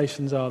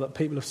situations are that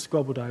people have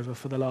squabbled over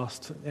for the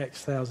last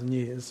X thousand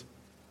years.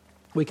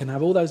 We can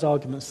have all those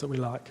arguments that we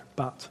like,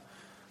 but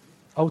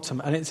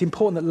ultimately, and it's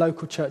important that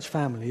local church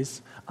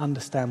families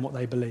understand what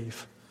they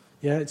believe.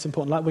 Yeah, it's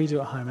important, like we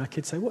do at home. Our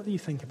kids say, what do you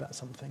think about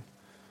something?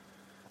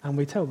 And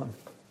we tell them.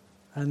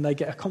 And they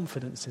get a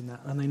confidence in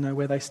that. And they know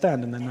where they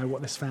stand. And they know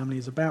what this family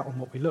is about and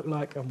what we look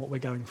like and what we're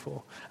going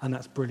for. And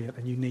that's brilliant.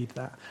 And you need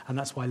that. And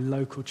that's why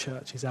local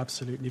church is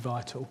absolutely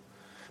vital.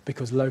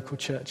 Because local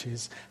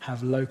churches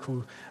have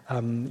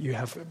you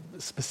have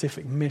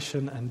specific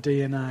mission and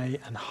DNA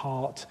and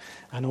heart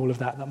and all of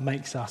that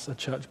makes us a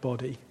church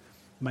body,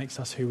 makes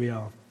us who we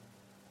are.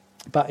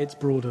 But it's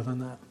broader than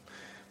that.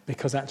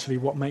 Because actually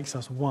what makes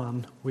us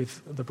one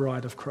with the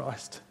bride of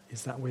Christ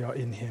is that we are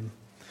in him.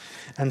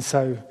 And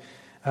so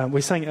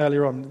we sang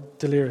earlier on,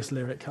 Delirious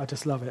lyric, I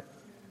just love it.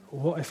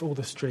 What if all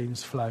the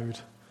streams flowed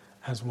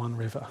as one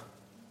river?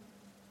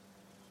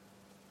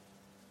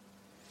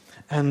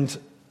 And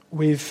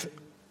with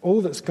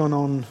all that's gone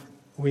on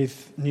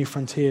with New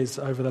Frontiers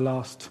over the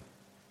last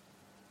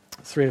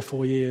 3 or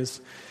 4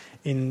 years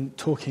in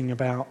talking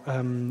about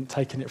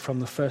taking it from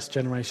the first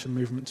generation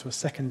movement to a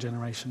second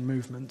generation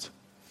movement,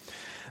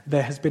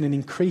 there has been an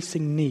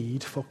increasing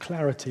need for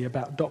clarity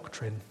about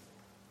doctrine.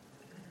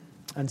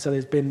 And so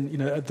there's been,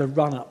 the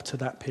run-up to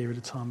that period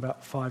of time,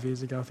 about 5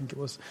 years ago, I think it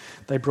was,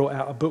 they brought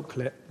out a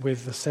booklet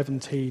with the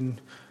 17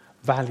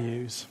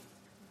 values.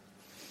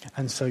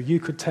 And so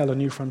you could tell a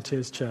New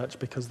Frontiers church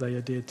because they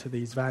adhered to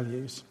these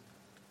values.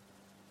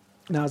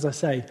 Now, as I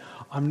say,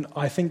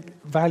 I think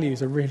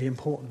values are really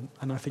important,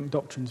 and I think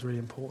doctrine's really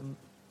important.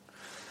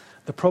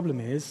 The problem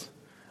is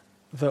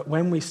that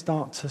when we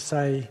start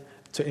to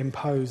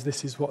impose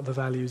this is what the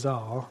values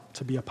are,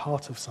 to be a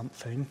part of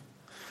something,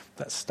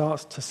 that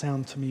starts to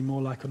sound to me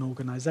more like an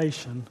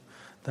organisation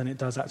than it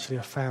does actually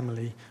a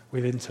family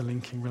with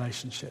interlinking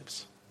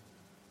relationships.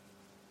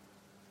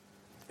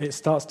 It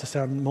starts to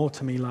sound more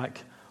to me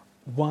like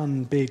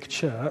one big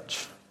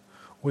church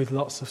with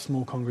lots of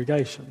small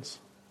congregations.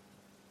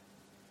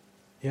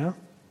 Yeah?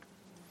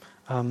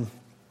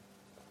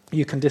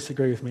 You can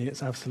disagree with me,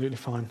 it's absolutely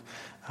fine.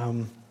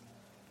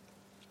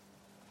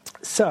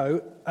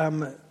 So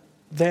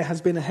there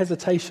has been a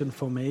hesitation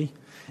for me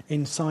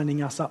in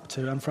signing us up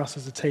to, and for us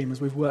as a team,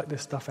 as we've worked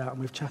this stuff out and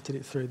we've chatted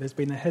it through, there's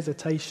been a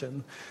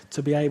hesitation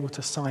to be able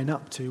to sign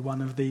up to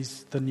one of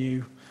these, the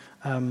new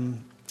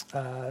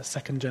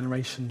second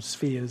generation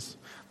spheres.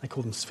 They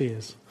call them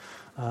spheres.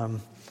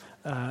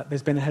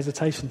 There's been a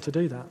hesitation to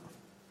do that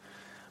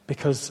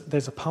because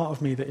there's a part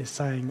of me that is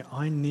saying,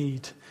 I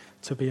need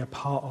to be a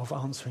part of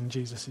answering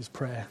Jesus'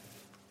 prayer.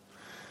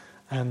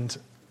 And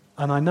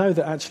I know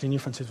that actually New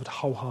Frontiers would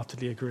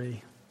wholeheartedly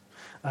agree.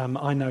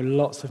 I know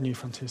lots of New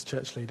Frontiers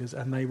church leaders,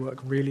 and they work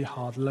really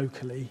hard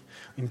locally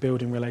in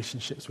building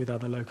relationships with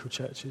other local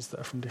churches that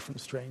are from different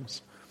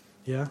streams.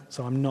 Yeah?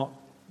 So I'm not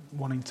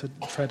wanting to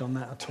tread on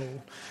that at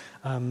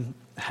all.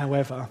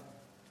 However,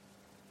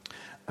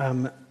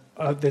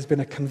 there's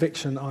been a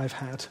conviction I've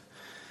had,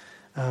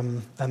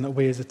 and that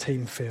we as a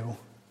team feel,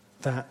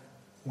 that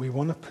we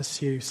want to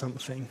pursue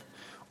something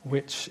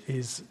which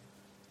is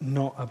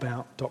not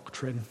about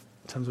doctrine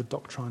in terms of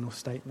doctrinal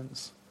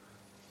statements.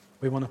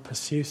 We want to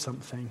pursue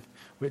something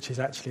which is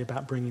actually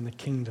about bringing the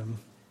kingdom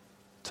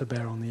to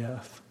bear on the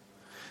earth.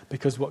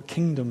 Because what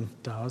kingdom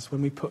does,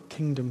 when we put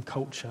kingdom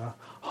culture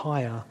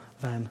higher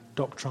than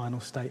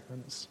doctrinal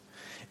statements,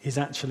 is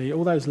actually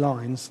all those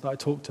lines that I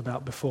talked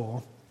about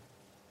before,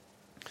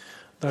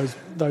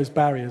 those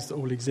barriers that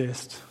all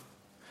exist,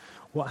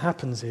 what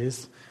happens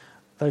is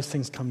those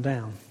things come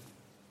down.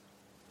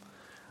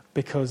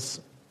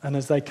 And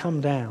as they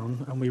come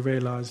down and we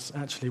realise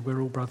actually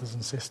we're all brothers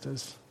and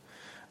sisters,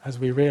 as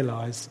we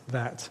realise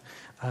that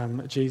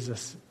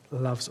Jesus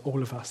loves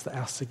all of us, that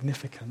our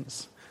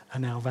significance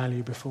and our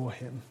value before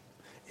him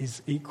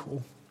is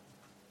equal.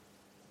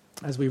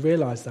 As we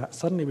realise that,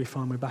 suddenly we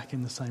find we're back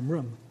in the same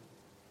room.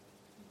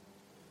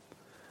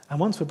 And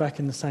once we're back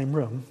in the same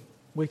room,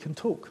 we can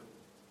talk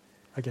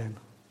again.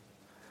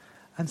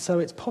 And so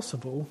it's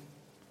possible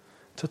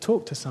to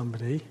talk to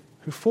somebody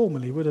who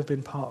formerly would have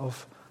been part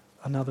of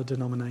another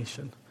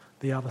denomination,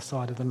 the other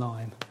side of the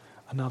line,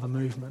 another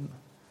movement.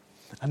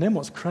 And then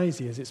what's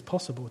crazy is it's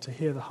possible to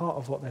hear the heart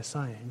of what they're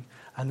saying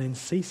and then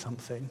see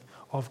something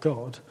of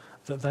God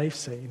that they've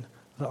seen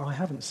that I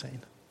haven't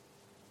seen.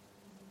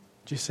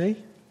 Do you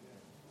see?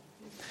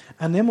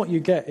 And then what you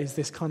get is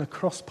this kind of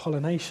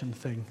cross-pollination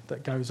thing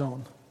that goes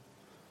on.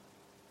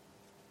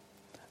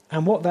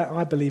 And what that,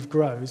 I believe,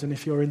 grows, and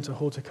if you're into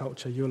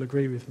horticulture, you'll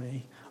agree with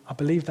me, I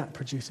believe that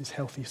produces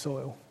healthy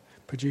soil,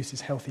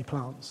 produces healthy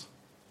plants.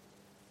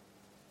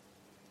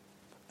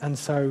 And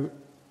so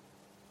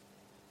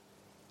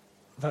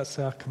that's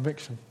our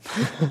conviction.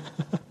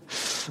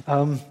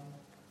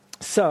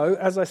 So,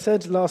 as I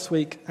said last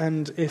week,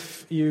 and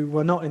if you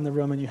were not in the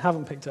room and you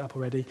haven't picked it up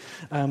already,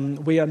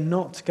 we are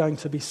not going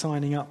to be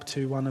signing up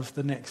to one of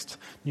the next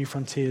New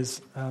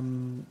Frontiers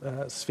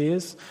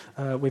spheres.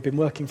 We've been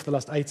working for the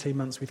last 18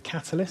 months with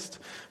Catalyst,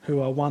 who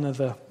are one of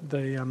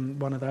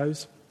one of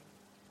those.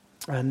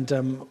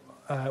 And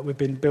we've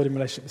been building a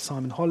relationship with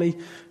Simon Holly,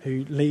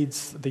 who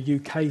leads the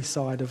UK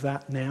side of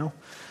that now.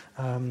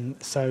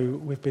 So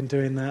we've been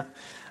doing that.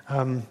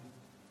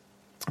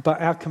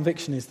 But our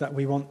conviction is that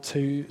we want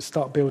to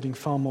start building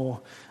far more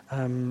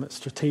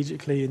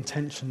strategically,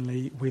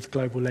 intentionally with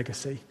Global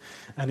Legacy.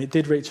 And it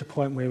did reach a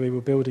point where we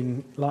were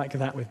building like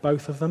that with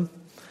both of them.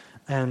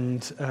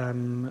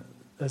 And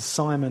as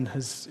Simon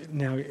has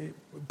now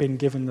been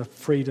given the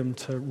freedom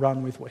to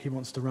run with what he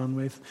wants to run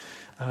with,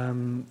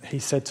 he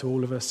said to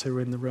all of us who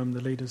were in the room,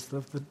 the leaders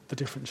of the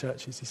different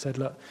churches, he said,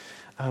 look,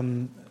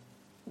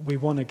 we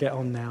want to get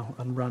on now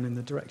and run in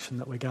the direction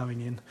that we're going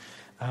in.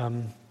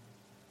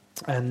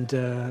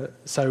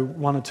 So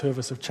one or two of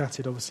us have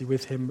chatted, obviously,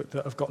 with him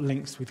that have got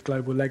links with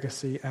Global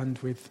Legacy and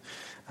with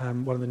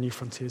one of the New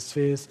Frontiers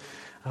spheres.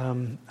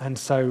 And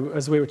so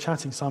as we were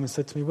chatting, Simon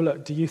said to me, well,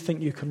 look, do you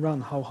think you can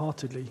run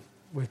wholeheartedly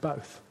with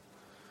both?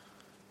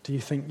 Do you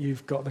think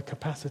you've got the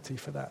capacity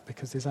for that?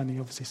 Because there's only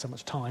obviously so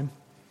much time.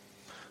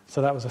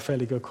 So that was a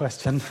fairly good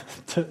question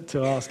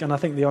to ask. And I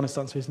think the honest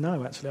answer is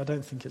no, actually. I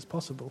don't think it's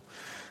possible.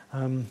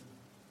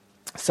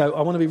 So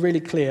I want to be really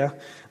clear.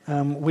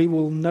 We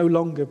will no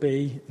longer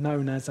be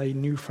known as a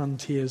New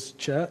Frontiers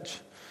church.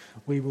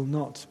 We will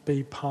not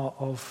be part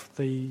of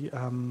the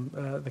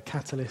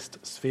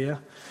catalyst sphere.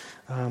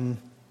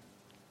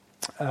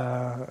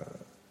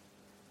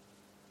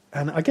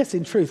 And I guess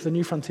in truth, the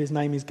New Frontiers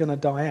name is going to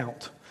die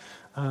out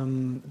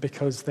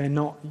because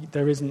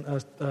there isn't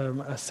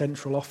a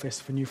central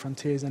office for New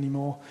Frontiers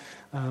anymore.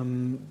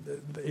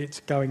 It's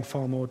going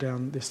far more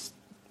down this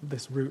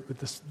route with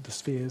the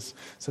spheres.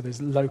 So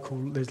there's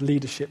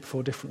leadership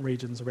for different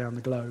regions around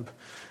the globe.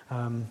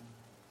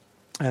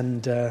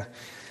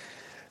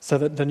 So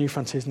that the New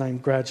Frontiers name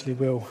gradually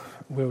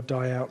will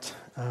die out.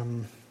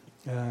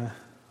 It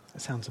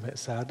sounds a bit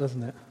sad,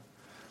 doesn't it?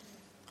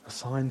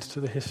 Assigned to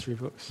the history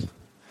books.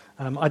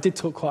 I did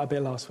talk quite a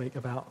bit last week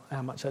about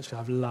how much actually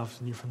I've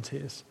loved New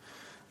Frontiers.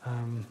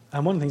 And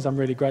one of the things I'm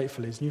really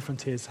grateful is New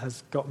Frontiers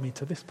has got me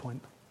to this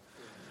point.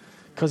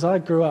 Because I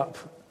grew up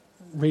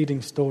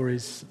reading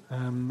stories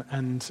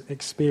and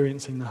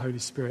experiencing the Holy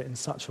Spirit in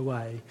such a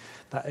way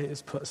that it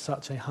has put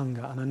such a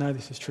hunger, and I know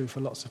this is true for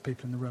lots of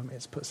people in the room,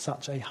 it's put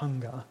such a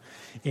hunger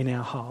in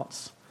our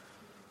hearts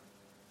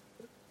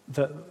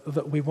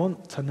that we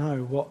want to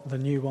know what the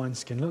new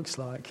wineskin looks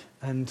like.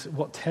 And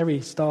what Terry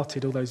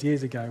started all those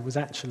years ago was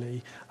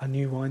actually a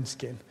new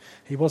wineskin.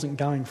 He wasn't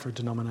going for a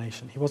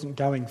denomination. He wasn't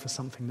going for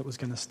something that was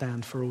going to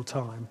stand for all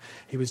time.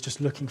 He was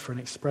just looking for an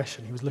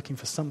expression. He was looking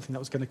for something that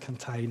was going to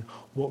contain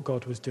what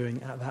God was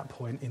doing at that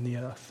point in the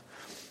earth.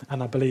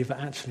 And I believe that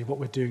actually what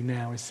we're doing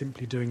now is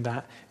simply doing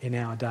that in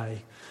our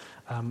day.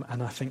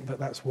 And I think that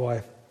that's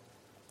why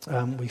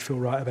we feel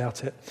right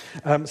about it.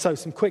 So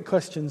some quick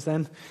questions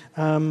then.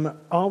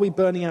 Are we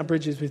burning our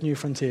bridges with New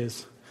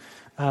Frontiers?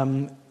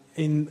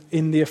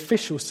 In the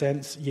official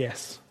sense,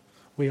 yes.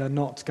 We are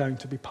not going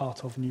to be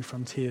part of New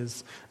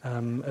Frontiers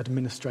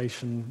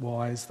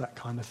administration-wise, that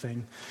kind of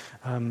thing.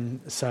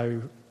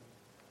 So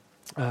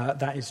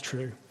that is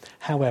true.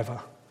 However,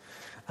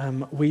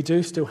 we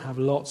do still have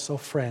lots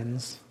of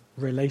friends,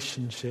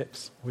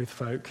 relationships with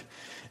folk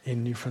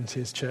in New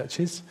Frontiers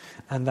churches,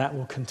 and that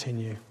will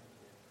continue.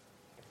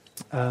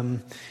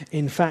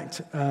 In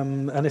fact,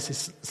 and this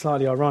is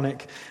slightly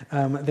ironic,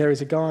 there is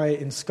a guy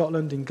in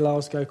Scotland, in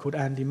Glasgow, called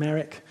Andy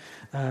Merrick,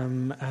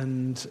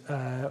 and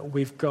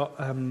we've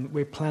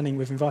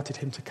invited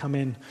him to come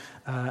in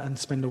and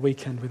spend a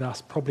weekend with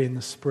us, probably in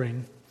the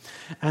spring.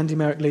 Andy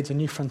Merrick leads a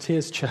New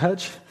Frontiers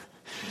church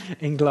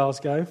in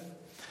Glasgow,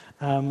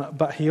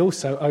 but he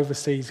also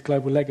oversees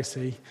Global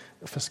Legacy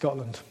for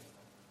Scotland.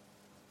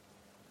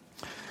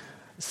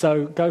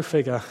 So go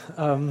figure.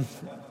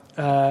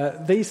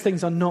 These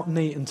things are not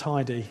neat and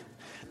tidy.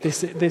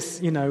 This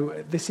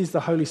is the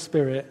Holy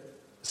Spirit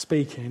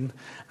speaking,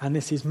 and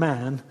this is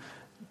man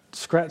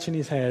scratching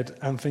his head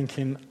and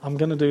thinking, I'm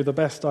going to do the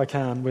best I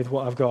can with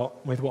what I've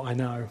got, with what I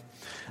know.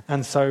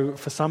 And so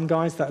for some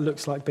guys, that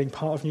looks like being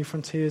part of New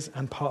Frontiers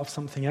and part of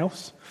something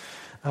else.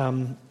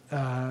 And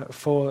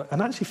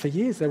actually for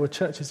years, there were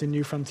churches in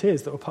New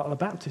Frontiers that were part of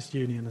the Baptist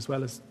Union as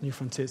well as New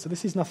Frontiers. So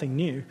this is nothing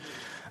new.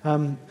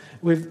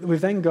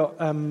 We've then got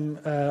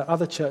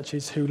other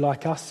churches who,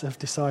 like us, have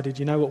decided,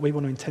 you know what, we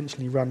want to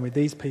intentionally run with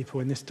these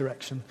people in this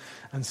direction,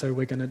 and so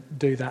we're going to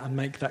do that and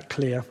make that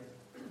clear.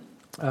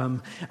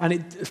 To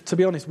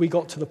be honest, we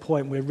got to the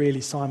point where really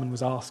Simon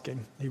was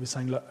asking. He was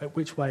saying, look,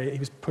 which way? He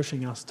was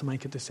pushing us to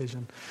make a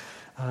decision,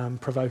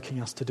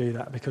 provoking us to do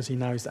that, because he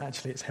knows that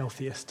actually it's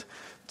healthiest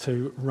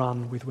to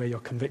run with where your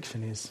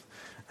conviction is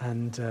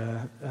and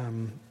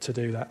to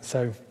do that.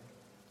 So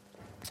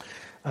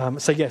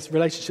yes,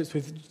 relationships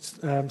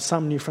with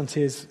some New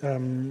Frontiers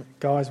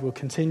guys will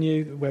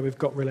continue where we've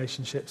got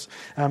relationships.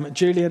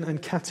 Julian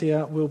and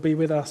Katia will be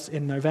with us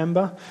in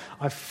November.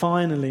 I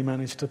finally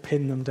managed to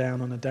pin them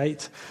down on a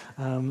date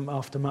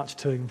after much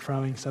toing and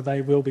froing, so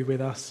they will be with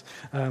us.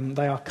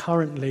 They are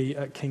currently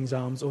at King's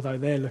Arms, although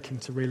they're looking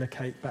to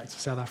relocate back to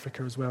South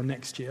Africa as well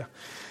next year.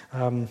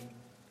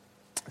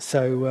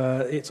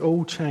 So it's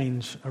all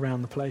change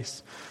around the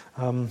place.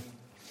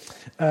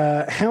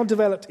 How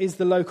developed is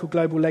the local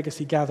Global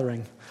Legacy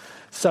gathering?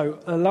 So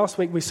last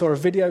week we saw a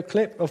video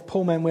clip of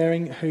Paul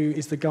Manwaring, who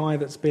is the guy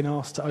that's been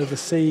asked to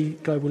oversee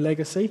Global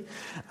Legacy.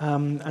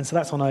 And so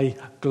that's on a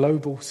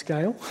global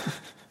scale.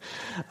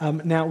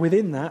 Now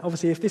within that,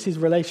 obviously if this is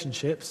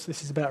relationships,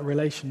 this is about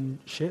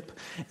relationship,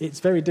 it's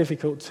very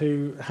difficult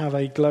to have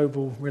a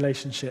global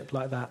relationship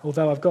like that.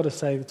 Although I've got to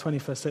say the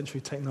 21st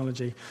century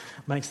technology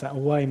makes that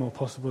way more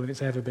possible than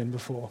it's ever been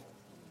before.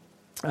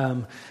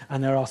 And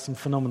there are some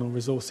phenomenal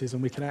resources,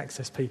 and we can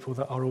access people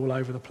that are all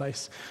over the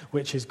place,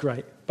 which is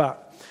great.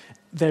 But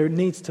there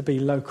needs to be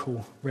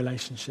local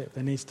relationship.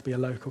 There needs to be a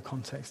local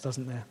context,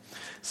 doesn't there?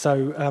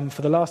 So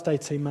for the last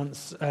 18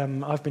 months,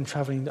 I've been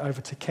travelling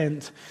over to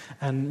Kent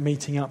and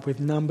meeting up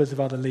with numbers of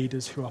other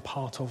leaders who are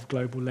part of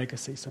Global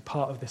Legacy, so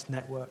part of this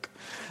network.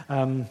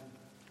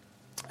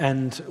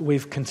 And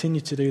we've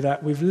continued to do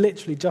that. We've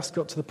literally just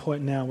got to the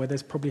point now where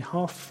there's probably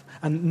half,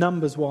 and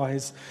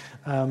numbers-wise,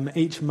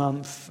 each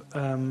month,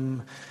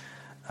 and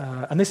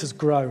this has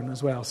grown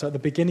as well. So at the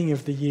beginning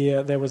of the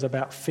year, there was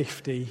about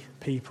 50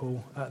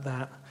 people at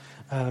that.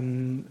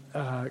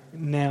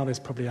 Now there's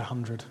probably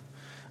 100.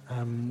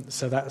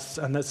 So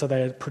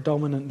they're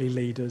predominantly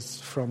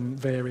leaders from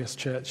various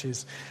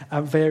churches,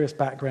 various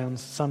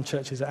backgrounds. Some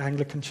churches are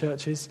Anglican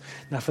churches.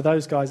 Now, for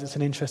those guys, it's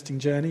an interesting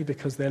journey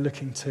because they're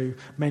looking to.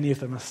 Many of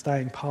them are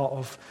staying part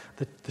of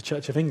the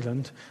Church of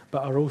England,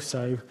 but are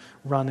also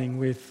running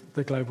with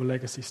the global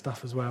legacy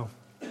stuff as well.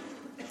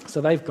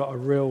 So they've got a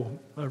real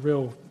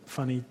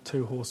funny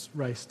two-horse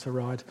race to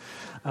ride.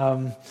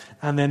 And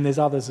then there's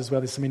others as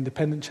well. There's some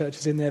independent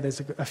churches in there. There's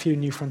a few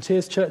New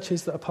Frontiers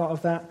churches that are part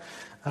of that.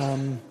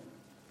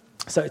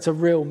 So it's a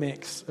real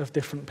mix of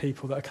different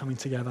people that are coming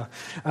together.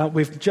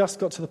 We've just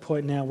got to the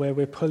point now where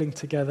we're pulling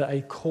together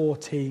a core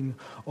team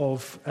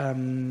of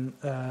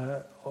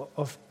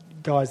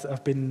guys that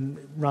have been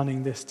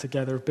running this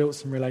together, have built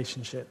some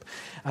relationship,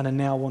 and are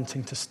now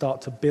wanting to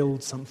start to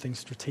build something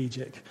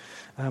strategic.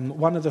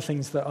 One of the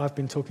things that I've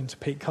been talking to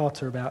Pete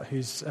Carter about,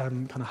 who's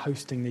kind of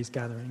hosting these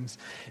gatherings,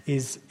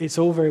 is it's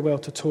all very well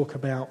to talk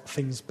about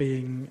things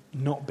being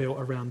not built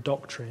around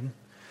doctrine,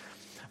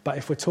 but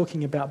if we're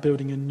talking about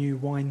building a new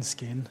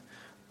wineskin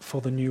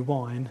for the new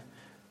wine,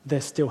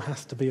 there still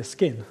has to be a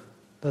skin,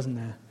 doesn't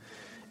there?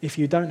 If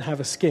you don't have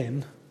a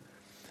skin,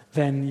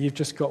 then you've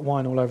just got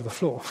wine all over the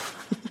floor.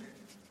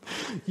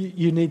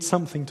 You need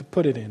something to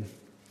put it in.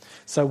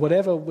 So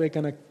whatever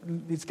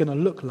it's going to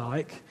look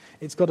like,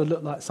 it's got to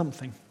look like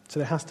something. So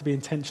there has to be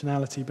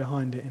intentionality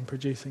behind it in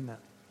producing that.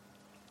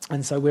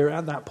 And so we're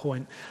at that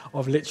point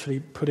of literally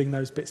putting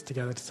those bits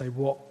together to say,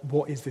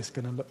 what is this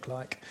going to look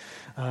like?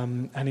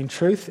 And in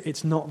truth,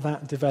 it's not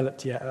that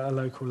developed yet at a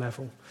local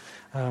level.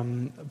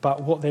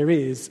 But what there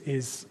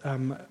is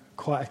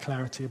quite a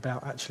clarity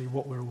about actually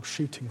what we're all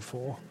shooting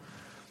for,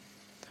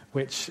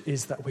 which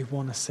is that we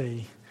want to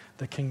see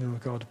the kingdom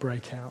of God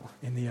break out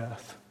in the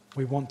earth.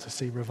 We want to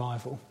see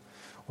revival.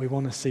 We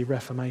want to see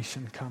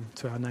reformation come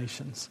to our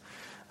nations,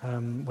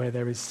 where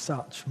there is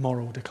such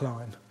moral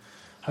decline.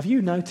 Have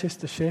you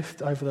noticed the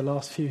shift over the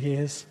last few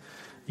years?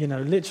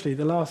 Literally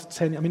the last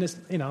 10,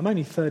 I'm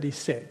only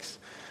 36,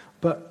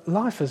 but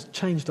life has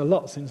changed a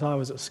lot since I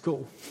was at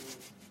school.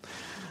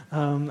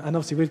 And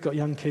obviously we've got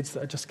young kids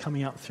that are just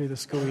coming up through the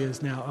school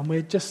years now, and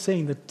we're just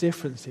seeing the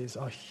differences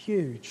are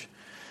huge.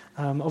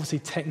 Obviously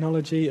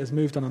technology has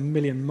moved on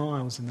 1,000,000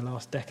 miles in the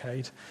last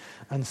decade,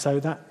 and so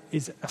that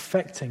is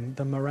affecting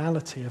the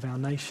morality of our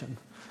nation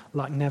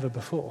like never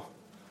before.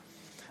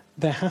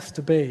 There has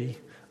to be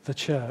the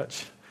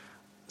church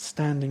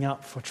standing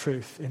up for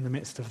truth in the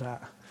midst of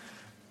that.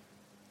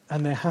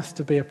 And there has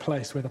to be a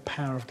place where the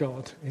power of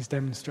God is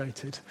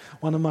demonstrated.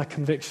 One of my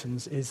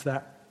convictions is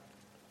that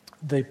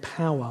the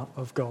power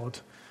of God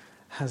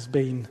has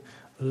been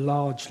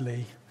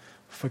largely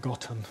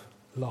forgotten,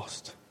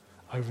 lost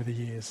over the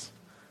years.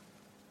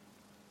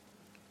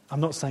 I'm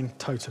not saying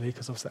totally,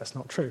 because obviously that's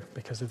not true.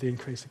 Because of the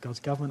increase of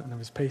God's government and of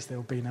his peace, there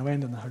will be no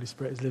end, and the Holy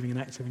Spirit is living and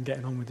active and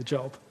getting on with the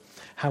job.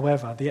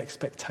 However, the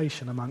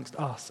expectation amongst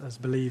us as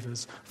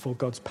believers for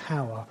God's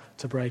power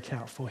to break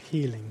out, for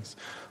healings,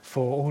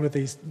 for all of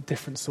these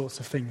different sorts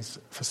of things,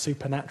 for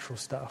supernatural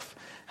stuff,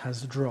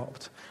 has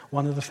dropped.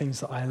 One of the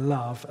things that I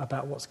love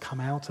about what's come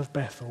out of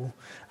Bethel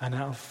and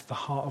out of the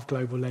heart of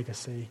Global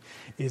Legacy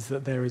is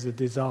that there is a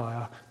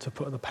desire to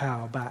put the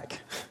power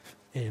back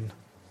in.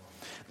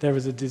 There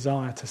is a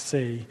desire to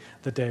see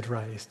the dead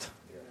raised.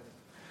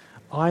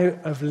 I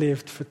have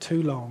lived for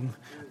too long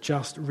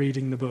just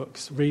reading the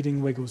books,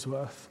 reading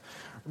Wigglesworth,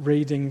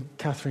 reading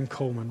Catherine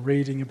Coleman,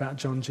 reading about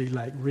John G.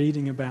 Lake,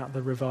 reading about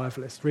the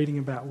revivalists, reading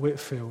about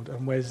Whitefield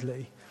and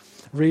Wesley,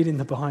 reading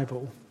the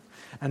Bible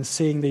and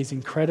seeing these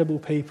incredible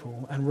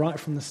people. And right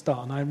from the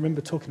start, and I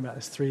remember talking about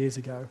this 3 years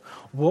ago,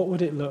 what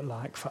would it look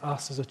like for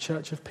us as a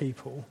church of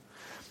people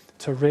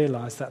to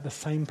realise that the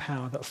same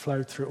power that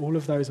flowed through all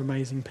of those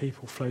amazing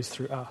people flows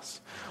through us?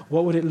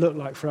 What would it look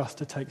like for us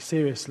to take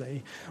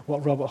seriously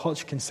what Robert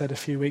Hodgkin said a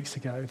few weeks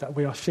ago, that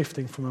we are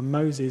shifting from a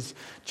Moses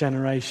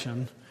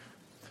generation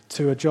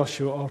to a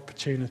Joshua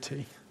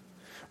opportunity,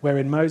 where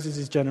in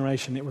Moses'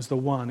 generation it was the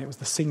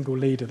single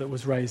leader that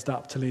was raised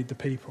up to lead the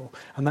people.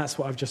 And that's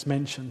what I've just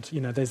mentioned.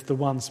 There's the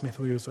one Smith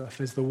Wigglesworth,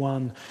 there's the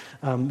one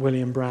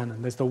William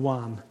Branham, there's the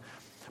one.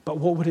 But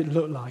what would it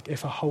look like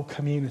if a whole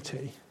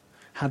community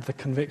had the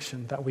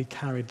conviction that we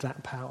carried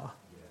that power?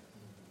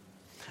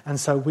 And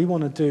so we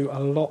want to do a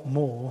lot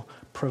more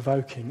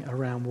provoking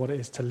around what it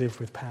is to live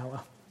with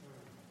power.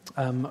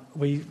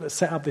 We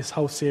set up this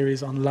whole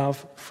series on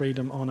love,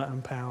 freedom, honour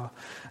and power,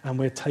 and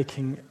we're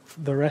taking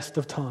the rest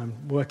of time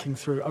working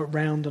through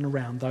around and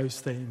around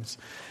those themes,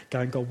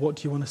 going, God, what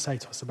do you want to say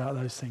to us about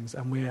those things?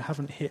 And we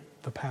haven't hit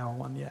the power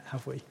one yet,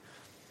 have we?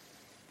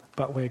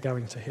 But we're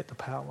going to hit the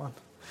power one.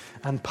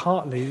 And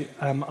partly,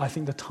 I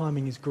think the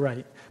timing is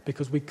great,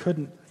 because we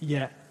couldn't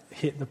yet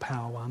hit the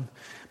power one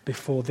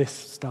before this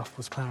stuff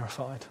was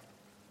clarified.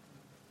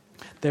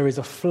 There is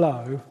a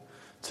flow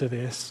to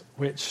this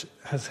which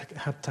has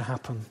had to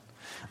happen.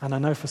 And I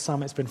know for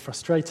some it's been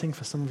frustrating.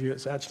 For some of you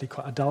it's actually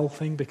quite a dull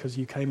thing because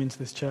you came into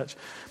this church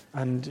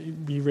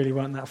and you really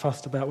weren't that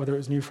fussed about whether it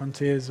was New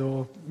Frontiers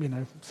or,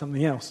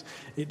 something else.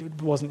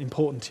 It wasn't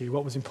important to you.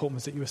 What was important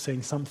was that you were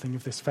seeing something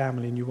of this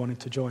family and you wanted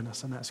to join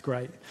us, and that's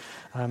great.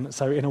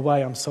 So in a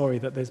way, I'm sorry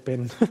that there's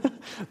been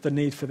the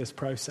need for this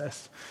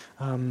process.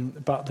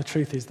 But the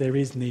truth is there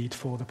is need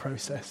for the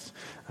process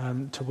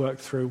to work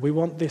through. We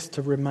want this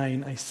to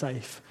remain a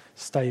safe,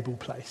 stable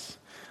place,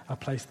 a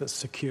place that's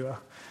secure,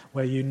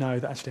 where you know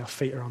that actually our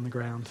feet are on the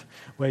ground,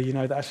 where you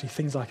know that actually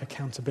things like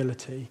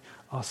accountability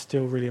are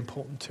still really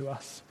important to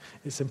us.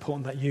 It's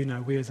important that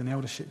we as an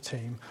eldership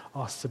team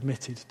are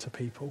submitted to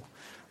people,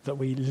 that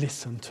we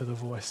listen to the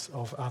voice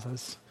of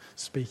others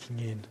speaking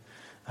in,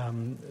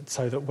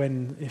 so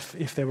that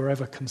if there were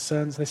ever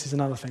concerns, this is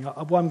another thing.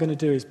 What I'm going to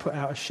do is put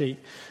out a sheet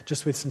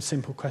just with some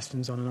simple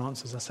questions on and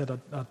answers. I said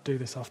I'd do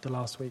this after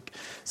last week.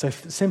 So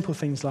simple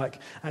things like,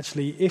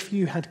 actually, if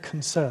you had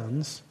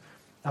concerns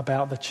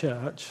about the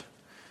church,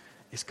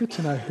 it's good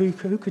to know who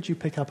could you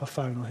pick up a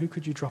phone or who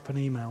could you drop an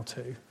email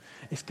to.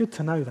 It's good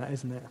to know that,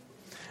 isn't it?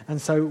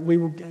 And so we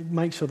will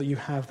make sure that you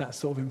have that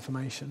sort of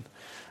information.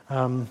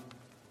 I'm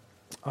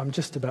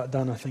just about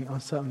done, I think.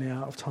 I'm certainly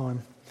out of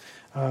time.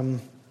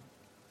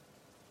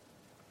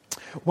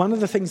 One of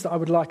the things that I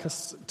would like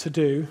us to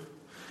do,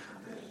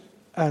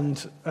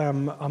 and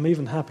I'm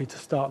even happy to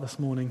start this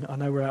morning, I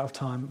know we're out of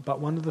time, but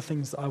one of the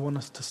things that I want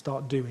us to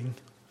start doing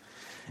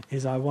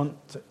is I want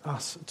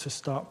us to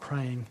start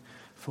praying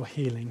for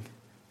healing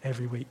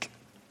every week.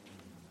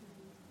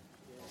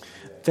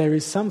 There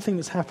is something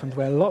that's happened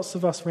where lots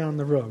of us around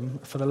the room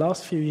for the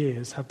last few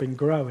years have been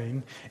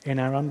growing in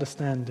our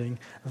understanding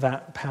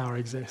that power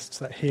exists,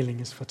 that healing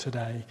is for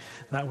today,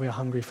 that we're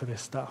hungry for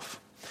this stuff.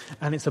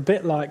 And it's a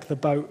bit like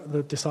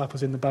the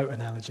disciples in the boat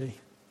analogy.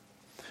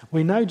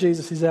 We know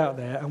Jesus is out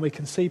there and we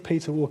can see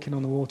Peter walking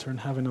on the water and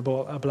having a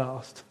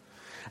blast.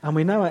 And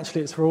we know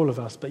actually it's for all of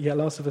us, but yet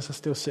lots of us are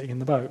still sitting in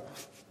the boat.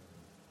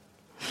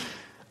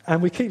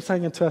 And we keep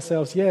saying to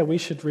ourselves, yeah, we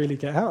should really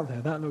get out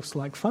there. That looks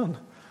like fun.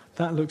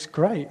 That looks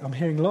great. I'm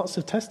hearing lots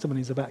of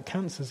testimonies about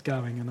cancers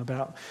going and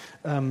about,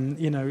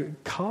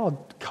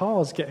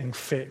 cars getting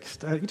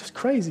fixed. Just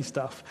crazy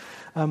stuff.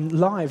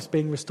 Lives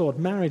being restored,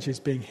 marriages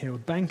being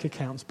healed, bank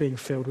accounts being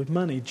filled with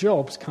money,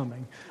 jobs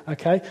coming.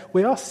 Okay,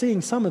 we are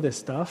seeing some of this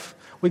stuff.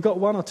 We've got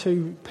one or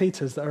two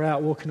Peters that are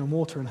out walking on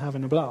water and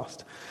having a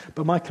blast.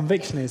 But my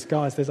conviction is,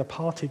 guys, there's a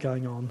party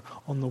going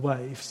on the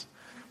waves.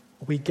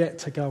 We get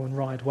to go and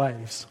ride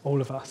waves, all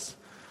of us.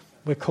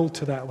 We're called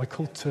to that. We're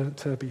called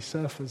to be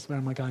surfers. Where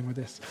am I going with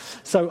this?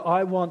 So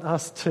I want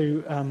us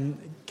to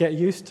get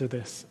used to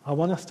this. I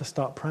want us to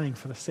start praying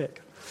for the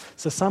sick.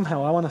 So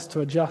somehow I want us to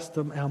adjust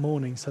our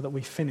morning so that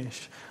we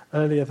finish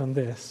earlier than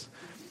this,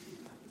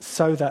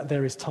 so that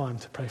there is time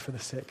to pray for the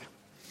sick.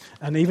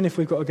 And even if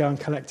we've got to go and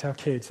collect our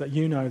kids, that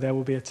there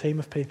will be a team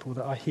of people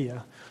that are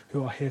here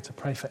who are here to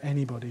pray for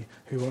anybody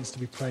who wants to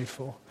be prayed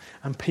for.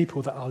 And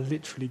people that are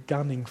literally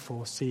gunning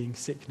for seeing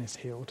sickness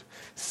healed,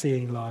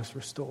 seeing lives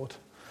restored.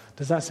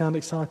 Does that sound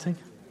exciting?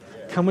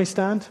 Can we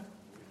stand?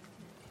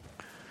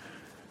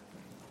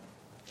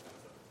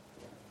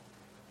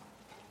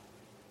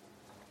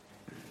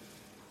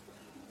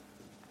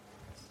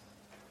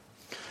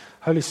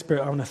 Holy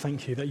Spirit, I want to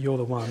thank you that you're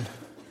the one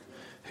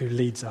who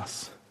leads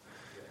us.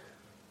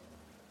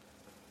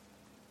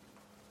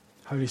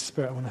 Holy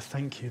Spirit, I want to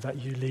thank you that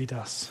you lead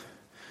us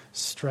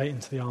straight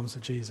into the arms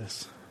of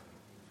Jesus.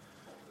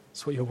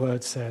 That's what your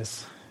word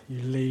says.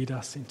 You lead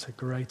us into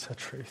greater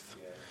truth.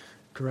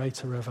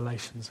 Greater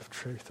revelations of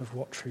truth, of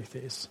what truth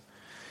is.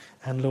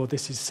 And Lord,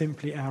 this is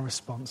simply our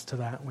response to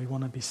that. We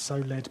want to be so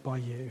led by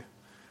you,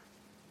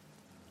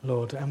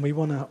 Lord, and we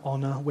want to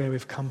honour where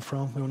we've come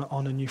from. We want to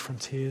honour New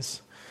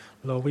Frontiers.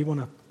 Lord, we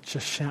want to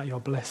just shout your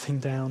blessing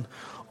down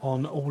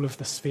on all of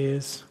the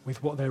spheres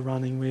with what they're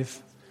running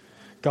with.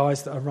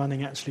 Guys that are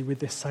running actually with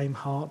this same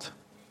heart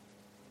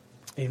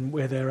in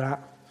where they're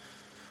at.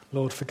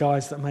 Lord, for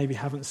guys that maybe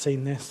haven't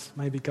seen this,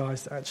 maybe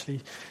guys that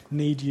actually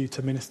need you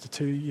to minister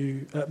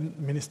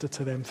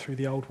to them through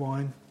the old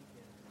wine.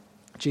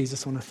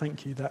 Jesus, I want to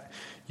thank you that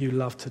you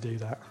love to do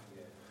that.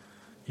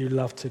 You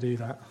love to do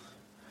that.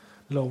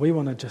 Lord, we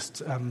want to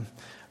just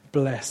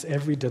bless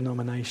every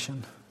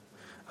denomination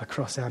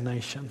across our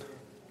nation.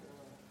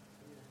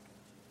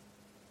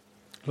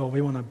 Lord, we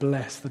want to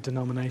bless the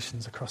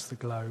denominations across the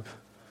globe.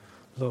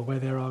 Lord, where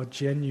there are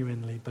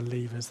genuinely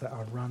believers that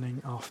are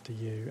running after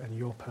you and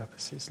your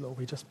purposes, Lord,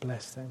 we just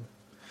bless them.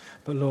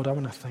 But Lord, I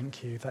want to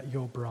thank you that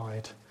your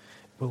bride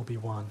will be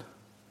one.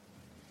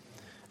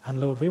 And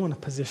Lord, we want to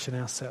position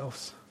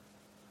ourselves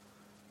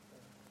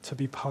to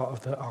be part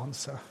of the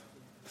answer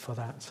for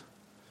that.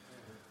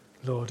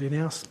 Lord,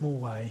 in our small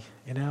way,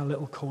 in our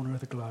little corner of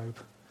the globe,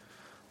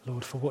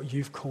 Lord, for what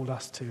you've called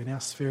us to, in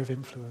our sphere of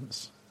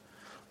influence,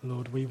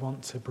 Lord, we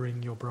want to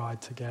bring your bride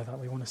together.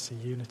 We want to see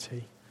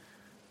unity.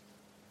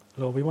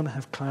 Lord, we want to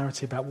have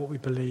clarity about what we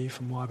believe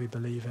and why we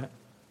believe it.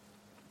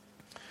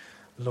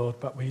 Lord,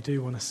 but we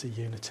do want to see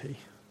unity.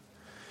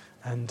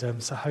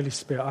 And so, Holy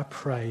Spirit, I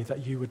pray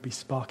that you would be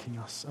sparking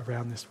us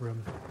around this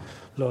room.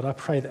 Lord, I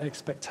pray that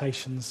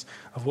expectations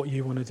of what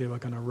you want to do are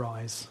going to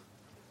rise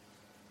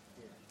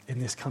in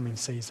this coming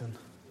season.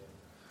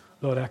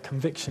 Lord, our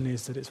conviction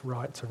is that it's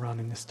right to run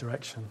in this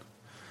direction.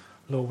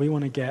 Lord, we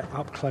want to get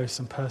up close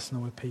and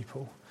personal with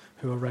people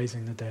who are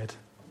raising the dead,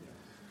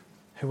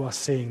 who are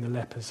seeing the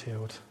lepers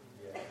healed,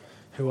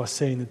 who are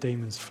seeing the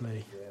demons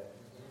flee.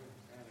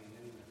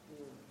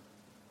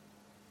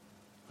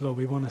 Lord,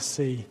 we want to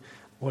see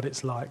what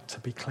it's like to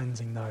be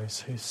cleansing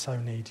those who so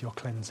need your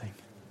cleansing.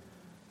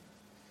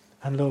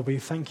 And Lord, we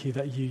thank you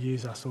that you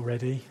use us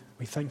already.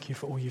 We thank you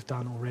for all you've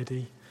done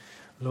already.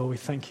 Lord, we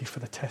thank you for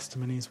the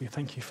testimonies. We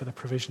thank you for the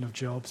provision of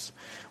jobs.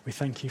 We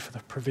thank you for the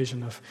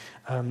provision of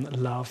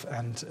love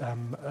and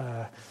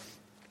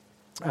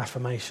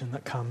affirmation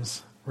that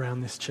comes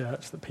around this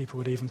church, that people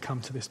would even come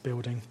to this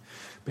building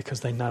because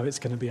they know it's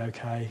going to be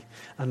okay.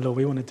 And Lord,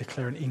 we want to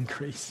declare an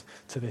increase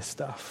to this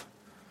stuff.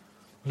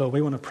 Lord,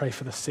 we want to pray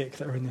for the sick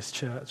that are in this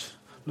church.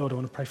 Lord, I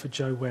want to pray for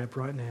Joe Webb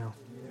right now.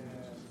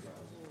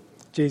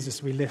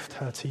 Jesus, we lift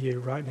her to you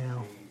right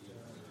now.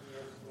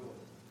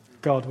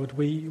 God,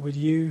 would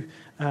you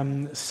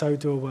so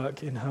do a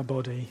work in her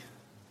body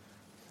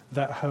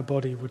that her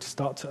body would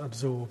start to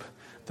absorb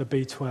the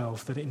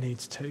B12 that it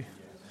needs to.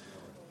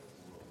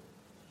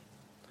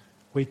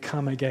 We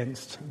come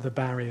against the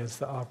barriers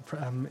that are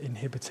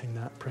inhibiting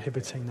that,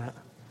 prohibiting that.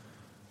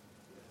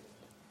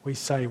 We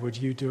say, would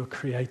you do a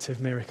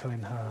creative miracle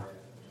in her,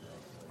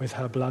 with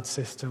her blood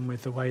system,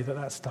 with the way that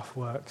that stuff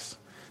works,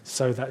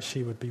 so that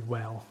she would be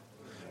well.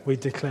 We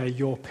declare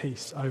your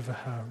peace over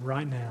her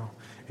right now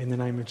in the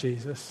name of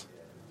Jesus.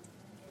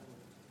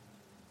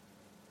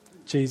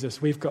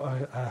 Jesus, we've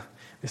got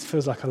this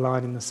feels like a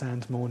line in the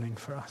sand morning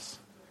for us.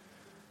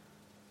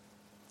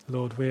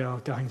 Lord, we are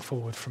going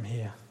forward from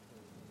here.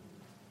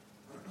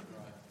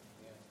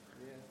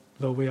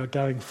 Lord, we are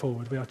going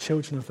forward. We are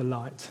children of the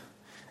light,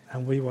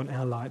 and we want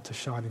our light to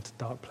shine into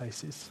dark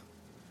places.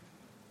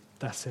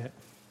 That's it.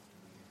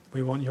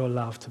 We want your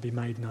love to be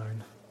made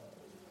known.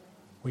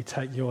 We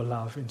take your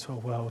love into a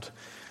world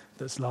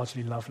that's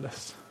largely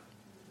loveless.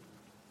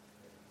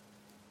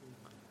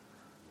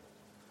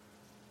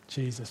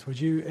 Jesus, would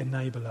you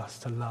enable us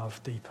to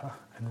love deeper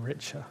and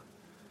richer?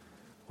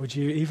 Would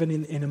you, even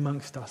in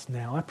amongst us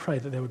now, I pray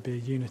that there would be a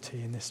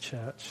unity in this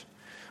church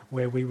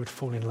where we would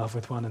fall in love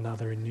with one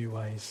another in new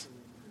ways.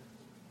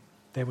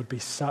 There would be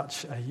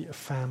such a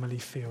family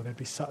feel. There'd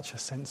be such a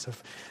sense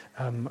of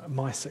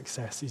my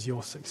success is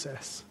your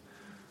success.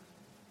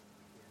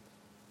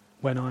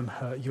 When I'm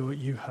hurt,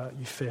 you hurt,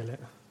 you feel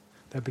it.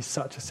 There'd be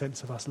such a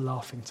sense of us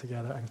laughing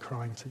together and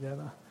crying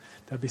together.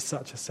 There'd be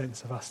such a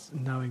sense of us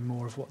knowing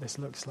more of what this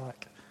looks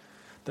like.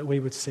 That we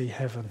would see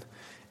heaven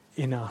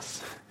in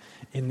us,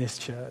 in this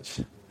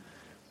church.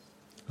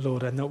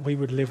 Lord, and that we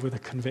would live with a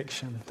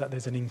conviction that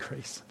there's an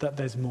increase, that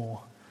there's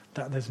more,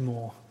 that there's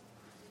more.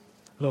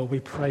 Lord, we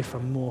pray for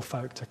more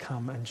folk to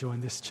come and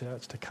join this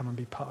church, to come and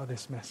be part of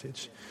this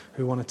message,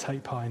 who want to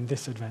take part in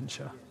this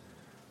adventure.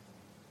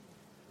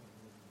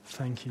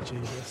 Thank you,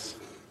 Jesus.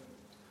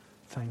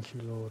 Thank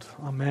you, Lord.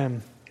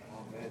 Amen.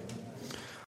 Amen.